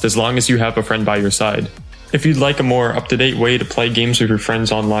cost as long as you have a friend by your side. If you'd like a more up-to-date way to play games with your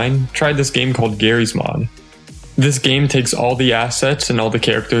friends online, try this game called Garry's Mod. This game takes all the assets and all the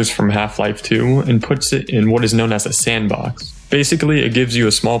characters from Half-Life 2 and puts it in what is known as a sandbox. Basically, it gives you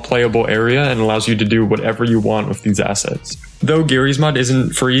a small playable area and allows you to do whatever you want with these assets. Though Garry's Mod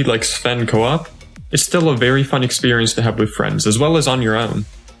isn't free like Sven Co-op, it's still a very fun experience to have with friends, as well as on your own.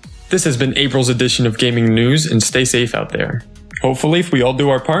 This has been April's edition of Gaming News, and stay safe out there. Hopefully, if we all do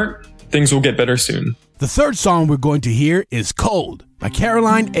our part, things will get better soon. The third song we're going to hear is Cold by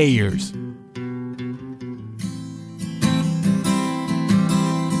Caroline Ayers.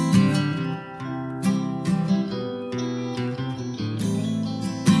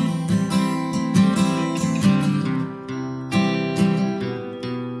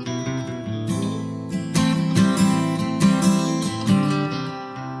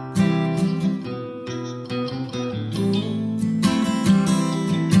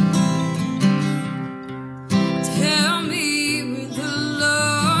 Tell me where the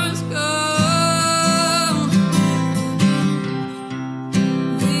lost go.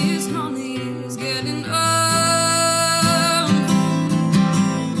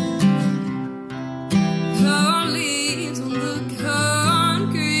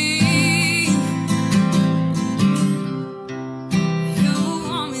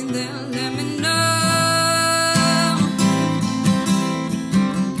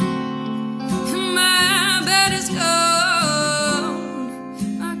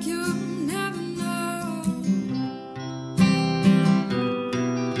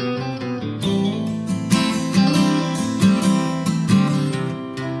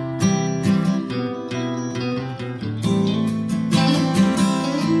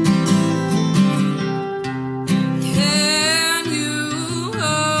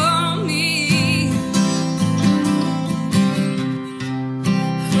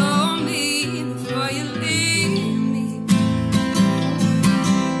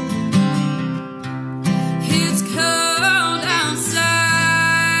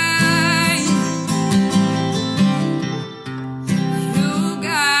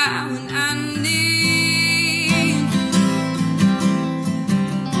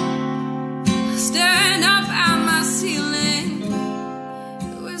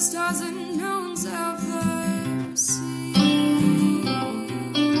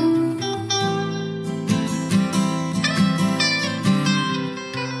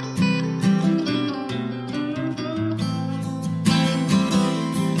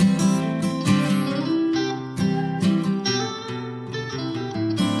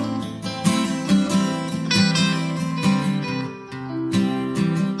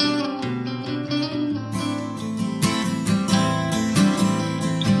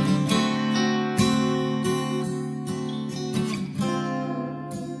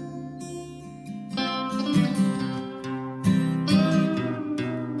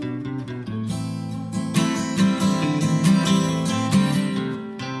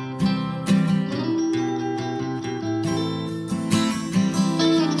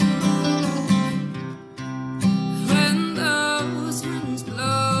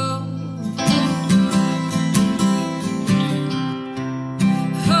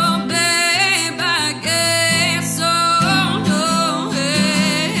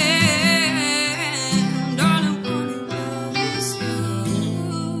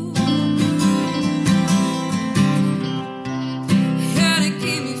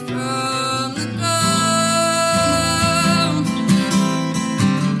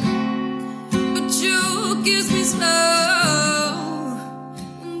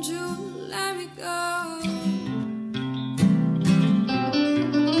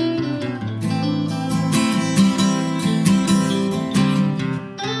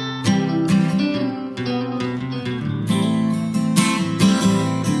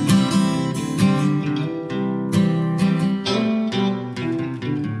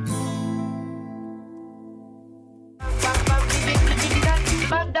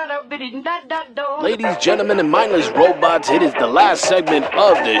 Ladies, gentlemen, and mindless robots, it is the last segment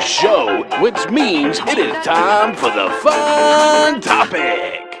of the show, which means it is time for the fun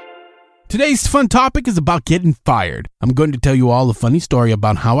topic. Today's fun topic is about getting fired. I'm going to tell you all a funny story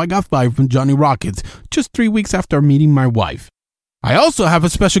about how I got fired from Johnny Rockets just 3 weeks after meeting my wife. I also have a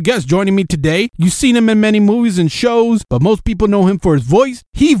special guest joining me today. You've seen him in many movies and shows, but most people know him for his voice.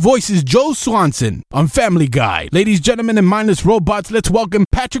 He voices Joe Swanson on Family Guy. Ladies, gentlemen, and mindless robots, let's welcome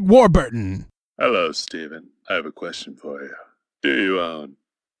Patrick Warburton. Hello, Steven. I have a question for you. Do you own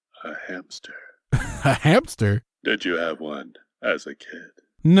a hamster? A hamster? Did you have one as a kid?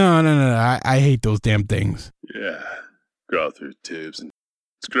 No. I hate those damn things. Yeah. Grow through tubes and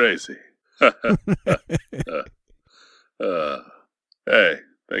it's crazy. Hey,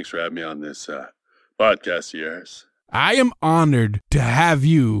 thanks for having me on this podcast of yours. I am honored to have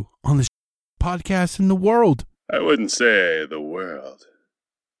you on the podcast in the world. I wouldn't say the world.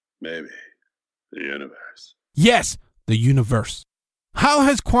 Maybe the universe. Yes, the universe. How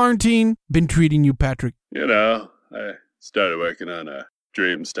has quarantine been treating you, Patrick? You know, I started working on a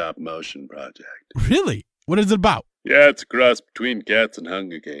dream stop motion project. Really? What is it about? Yeah, it's a cross between Cats and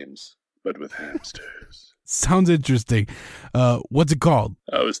Hunger Games, but with hamsters. Sounds interesting. What's it called?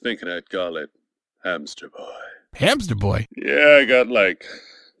 I was thinking I'd call it Hamster Boy. Hamster Boy? Yeah, I got like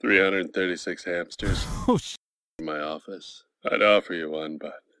 336 hamsters Oh, in my office. I'd offer you one,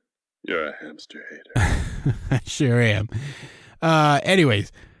 but you're a hamster hater. I sure am.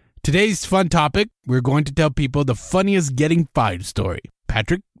 Anyways, today's fun topic, we're going to tell people the funniest getting fired story.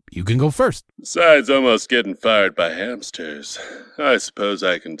 Patrick, you can go first. Besides almost getting fired by hamsters, I suppose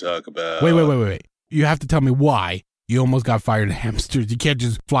I can talk about... Wait. You have to tell me why you almost got fired by hamsters. You can't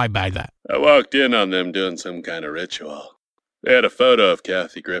just fly by that. I walked in on them doing some kind of ritual. They had a photo of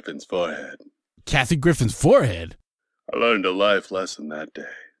Kathy Griffin's forehead. Kathy Griffin's forehead? I learned a life lesson that day.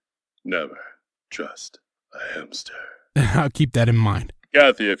 Never trust a hamster. I'll keep that in mind.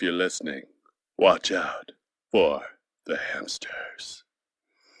 Kathy, if you're listening, watch out for the hamsters.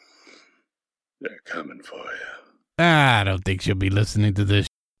 They're coming for you. I don't think she'll be listening to this.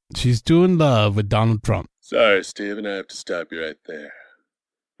 She's too in love with Donald Trump. Sorry, Steven, I have to stop you right there.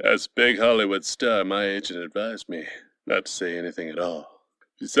 As a big Hollywood star, my agent advised me not to say anything at all.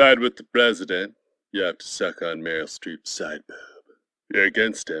 If you side with the president, you have to suck on Meryl Streep's side boob. If you're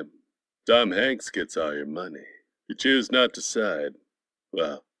against him, Tom Hanks gets all your money. If you choose not to side,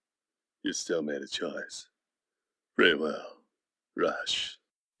 well, you still made a choice. Free will. Rush.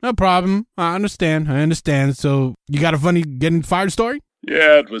 No problem. I understand. So, you got a funny getting fired story?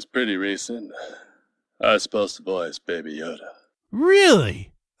 Yeah, it was pretty recent. I was supposed to voice Baby Yoda.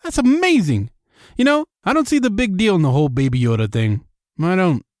 Really? That's amazing. You know, I don't see the big deal in the whole Baby Yoda thing. I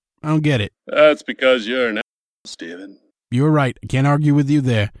don't get it. That's because you're an asshole, Steven. You're right. I can't argue with you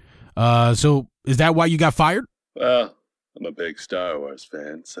there. So, is that why you got fired? Well, I'm a big Star Wars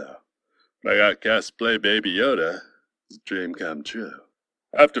fan, so when I got cast to play Baby Yoda, it's a dream come true.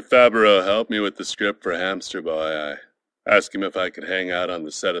 After Favreau helped me with the script for Hamster Boy, I asked him if I could hang out on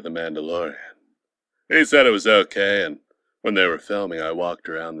the set of The Mandalorian. He said it was okay, and when they were filming, I walked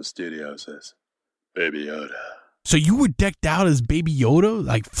around the studios as Baby Yoda. So you were decked out as Baby Yoda?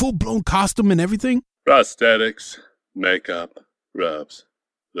 Like full-blown costume and everything? Prosthetics, makeup, rubs,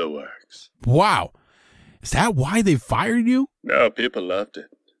 the works. Wow. Is that why they fired you? No, people loved it.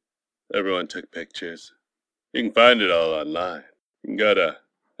 Everyone took pictures. You can find it all online. You can go to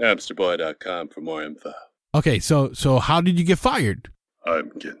hamsterboy.com for more info. Okay, so how did you get fired? I'm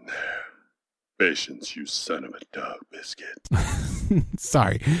getting there. Patience, you son of a dog biscuit.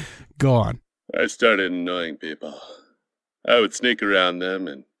 Sorry. Go on. I started annoying people. I would sneak around them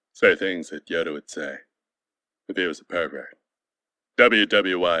and say things that Yoda would say if he was a pervert.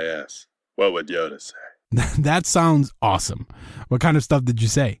 WWYS. What would Yoda say? That sounds awesome. What kind of stuff did you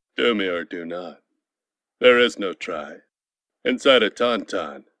say? Do me or do not. There is no try. Inside a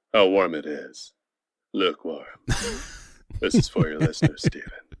tauntaun, how warm it is. Lukewarm. This is for your listeners, Steven.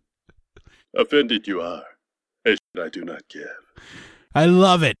 Offended you are. A shit I do not give. I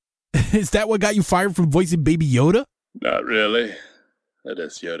love it. Is that what got you fired from voicing Baby Yoda? Not really. I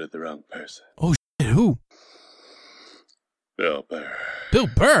just Yoda the wrong person. Oh, shit, who? Bill Burr. Bill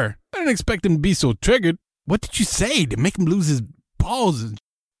Burr? I didn't expect him to be so triggered. What did you say to make him lose his balls?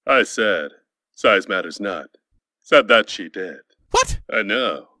 I said, size matters not. Said that she did. What? I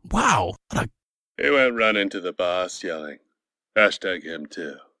know. Wow. He went running to the boss yelling, #him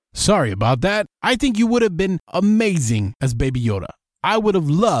too. Sorry about that. I think you would have been amazing as Baby Yoda. I would have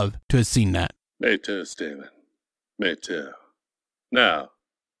loved to have seen that. Me too, Steven. Me too. Now,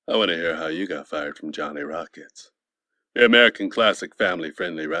 I want to hear how you got fired from Johnny Rockets. The American classic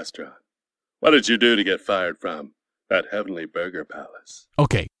family-friendly restaurant. What did you do to get fired from that heavenly burger palace?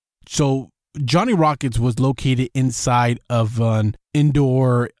 Okay, so Johnny Rockets was located inside of an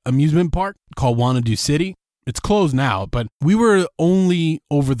indoor amusement park called Wanadu City. It's closed now, but we were only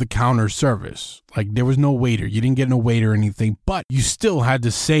over-the-counter service. Like, there was no waiter. You didn't get no waiter or anything, but you still had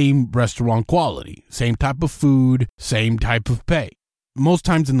the same restaurant quality. Same type of food, same type of pay. Most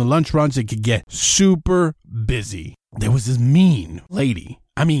times in the lunch runs, it could get super busy. There was this mean lady.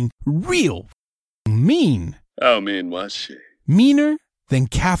 I mean, real mean. How mean was she? Meaner than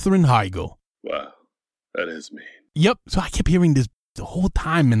Katherine Heigl. Wow, that is mean. Yep, so I kept hearing this the whole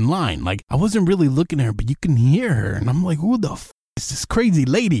time in line. Like, I wasn't really looking at her, but you can hear her. And I'm like, who the f*** is this crazy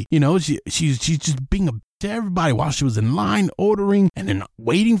lady? You know, she's just being a to everybody while she was in line ordering and then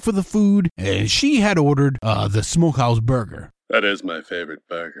waiting for the food. And she had ordered the Smokehouse Burger. That is my favorite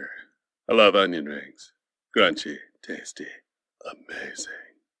burger. I love onion rings. Crunchy, tasty, amazing.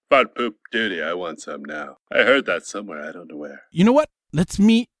 Fart poop duty, I want some now. I heard that somewhere, I don't know where. You know what? Let's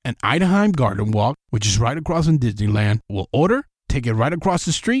meet at Idaheim Garden Walk, which is right across from Disneyland. We'll order, take it right across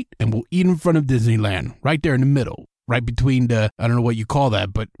the street, and we'll eat in front of Disneyland, right there in the middle, right between the, I don't know what you call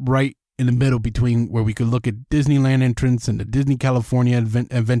that, but right in the middle between where we could look at Disneyland entrance and the Disney California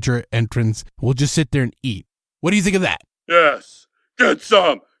Adventure entrance. We'll just sit there and eat. What do you think of that? Yes, get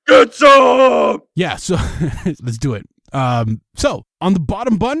some, get some! Yeah, so let's do it. So on the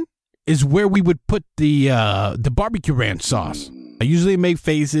bottom bun is where we would put the barbecue ranch sauce. I usually make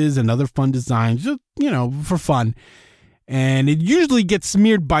faces and other fun designs, just, you know, for fun. And it usually gets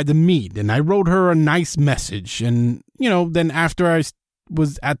smeared by the meat. And I wrote her a nice message. And, you know, then after I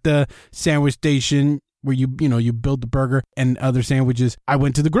was at the sandwich station where you build the burger and other sandwiches, I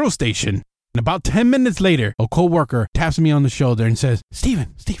went to the grill station. And about 10 minutes later, a coworker taps me on the shoulder and says,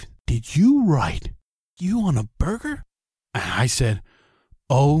 Steven, did you write you on a burger? And I said,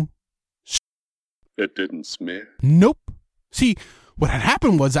 oh. It didn't smear? Nope. See, what had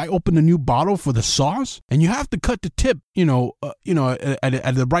happened was I opened a new bottle for the sauce, and you have to cut the tip, at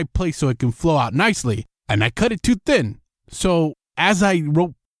the right place so it can flow out nicely. And I cut it too thin. So as I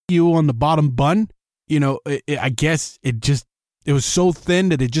wrote you on the bottom bun, I guess it was so thin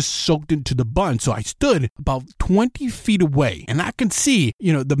that it just soaked into the bun. So I stood about 20 feet away, and I can see,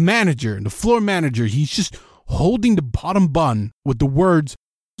 the manager, the floor manager, he's just holding the bottom bun with the words,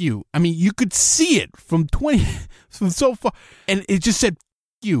 you. I mean, you could see it from so far, and it just said,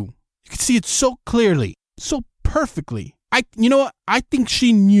 you. You could see it so clearly, so perfectly. I think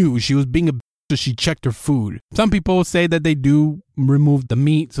she knew she was being a bitch, so she checked her food. Some people say that they do remove the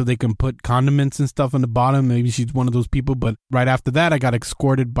meat so they can put condiments and stuff on the bottom. Maybe she's one of those people, but right after that, I got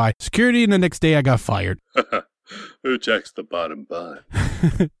escorted by security, and the next day I got fired. Who checks the bottom bun?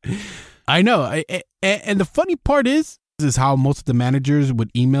 I know. And the funny part is how most of the managers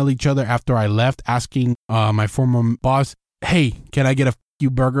would email each other after I left, asking my former boss, hey, can I get a you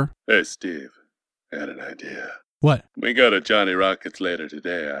burger? Hey, Steve, I had an idea. What? We go to Johnny Rockets later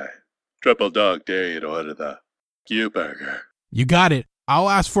today. I triple dog dare you to order the Q burger. You got it. I'll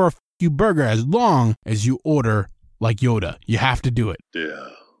ask for a you burger as long as you order like Yoda. You have to do it.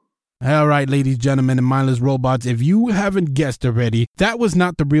 Deal. All right, ladies, gentlemen, and mindless robots, if you haven't guessed already, that was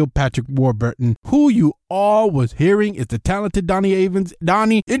not the real Patrick Warburton. Who you all was hearing is the talented Donnie Avens.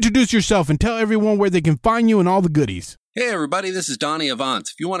 Donnie, introduce yourself and tell everyone where they can find you and all the goodies. Hey, everybody, this is Donnie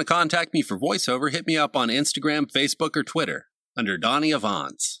Avance. If you want to contact me for voiceover, hit me up on Instagram, Facebook, or Twitter under Donnie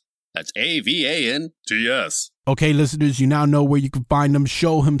Avance. That's AVANTS. Okay, listeners, you now know where you can find him.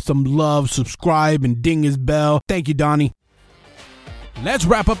 Show him some love, subscribe, and ding his bell. Thank you, Donnie. Let's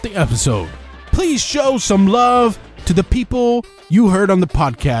wrap up the episode. Please show some love to the people you heard on the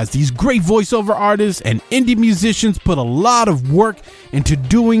podcast. These great voiceover artists and indie musicians put a lot of work into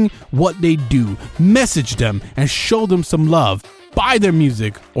doing what they do. Message them and show them some love. Buy their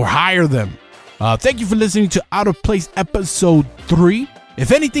music or hire them. Thank you for listening to Out of Place episode 3.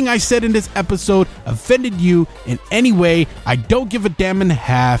 If anything I said in this episode offended you in any way, I don't give a damn in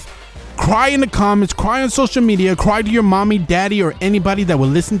half. Cry in the comments, cry on social media, cry to your mommy, daddy, or anybody that will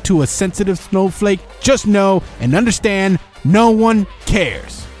listen to a sensitive snowflake. Just know and understand, no one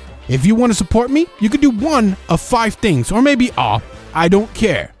cares. If you want to support me, you can do one of 5 things, or maybe all. I don't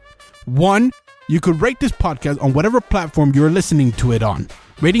care. 1, you could rate this podcast on whatever platform you're listening to it on.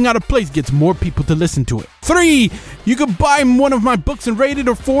 Rating Out of Place gets more people to listen to it. 3, you could buy one of my books and rate it.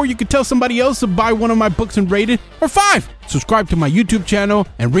 Or 4, you could tell somebody else to buy one of my books and rate it. Or 5, subscribe to my YouTube channel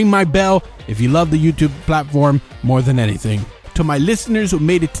and ring my bell if you love the YouTube platform more than anything. To my listeners who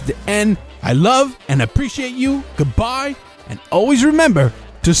made it to the end, I love and appreciate you. Goodbye, and always remember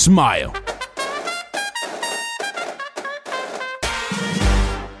to smile.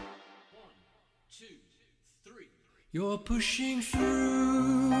 You're pushing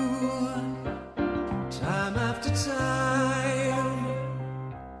through time after time,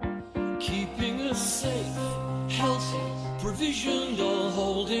 keeping us safe, healthy, provisioned, all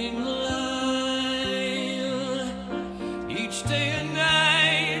holding the line. Each day and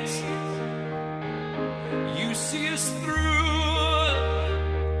night, you see us through,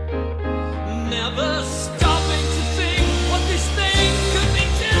 never stopping to think what this thing could be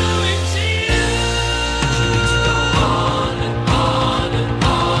doing to you. On and on and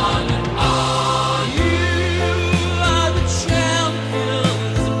on and on. You are the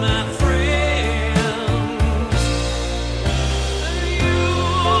champions, my friends. And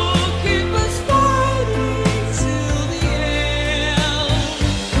you'll keep us fighting till the end.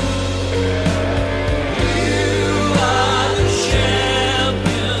 You are the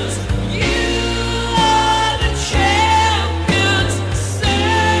champions. You are the champions,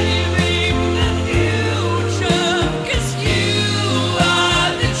 saving the future. 'Cause you are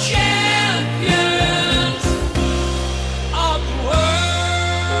the champions of the world.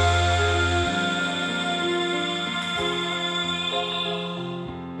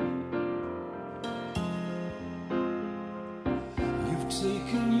 You've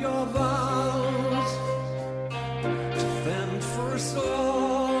taken your vows to fend for us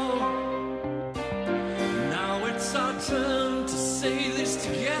all. Now it's our turn to say this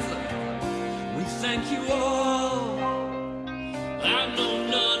together. We thank you all. I know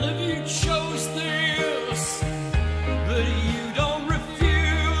none of you chose this, but you don't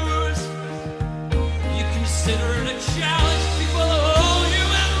refuse. You consider it a challenge before the whole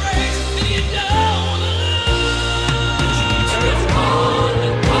human race, and you don't wanna lose. It's on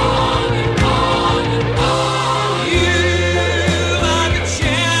and on and on and on. You are the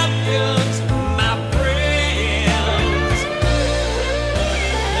champions, my friends.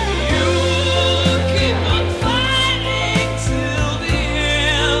 You'll keep on fighting till the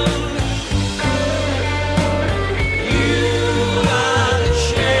end. You are the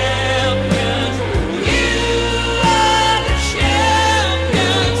champions. You are the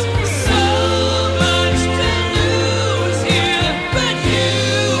champions. So much to lose here, but you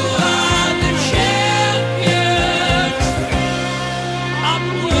are the champions.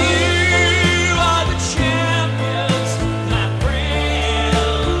 You are the champions, my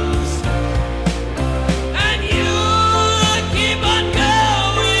friends. And you keep on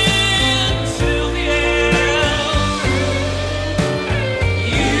going till the end.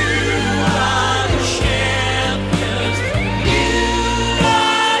 You are the champions. You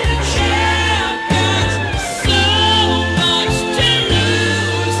are the champions. So much to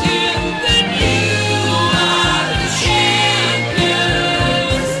lose here, but you are the champions.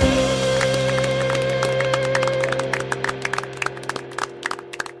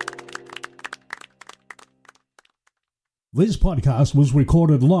 This podcast was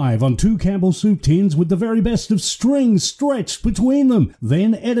recorded live on 2 Campbell soup tins with the very best of strings stretched between them,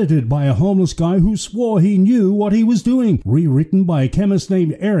 then edited by a homeless guy who swore he knew what he was doing, rewritten by a chemist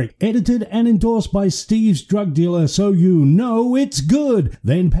named Eric, edited and endorsed by Steve's drug dealer so you know it's good,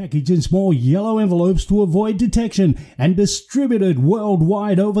 then packaged in small yellow envelopes to avoid detection, and distributed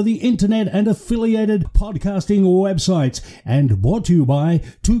worldwide over the internet and affiliated podcasting websites, and brought to you by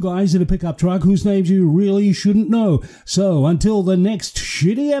 2 guys in a pickup truck whose names you really shouldn't know. So until the next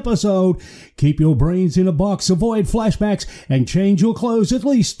shitty episode, keep your brains in a box, avoid flashbacks, and change your clothes at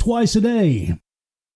least twice a day.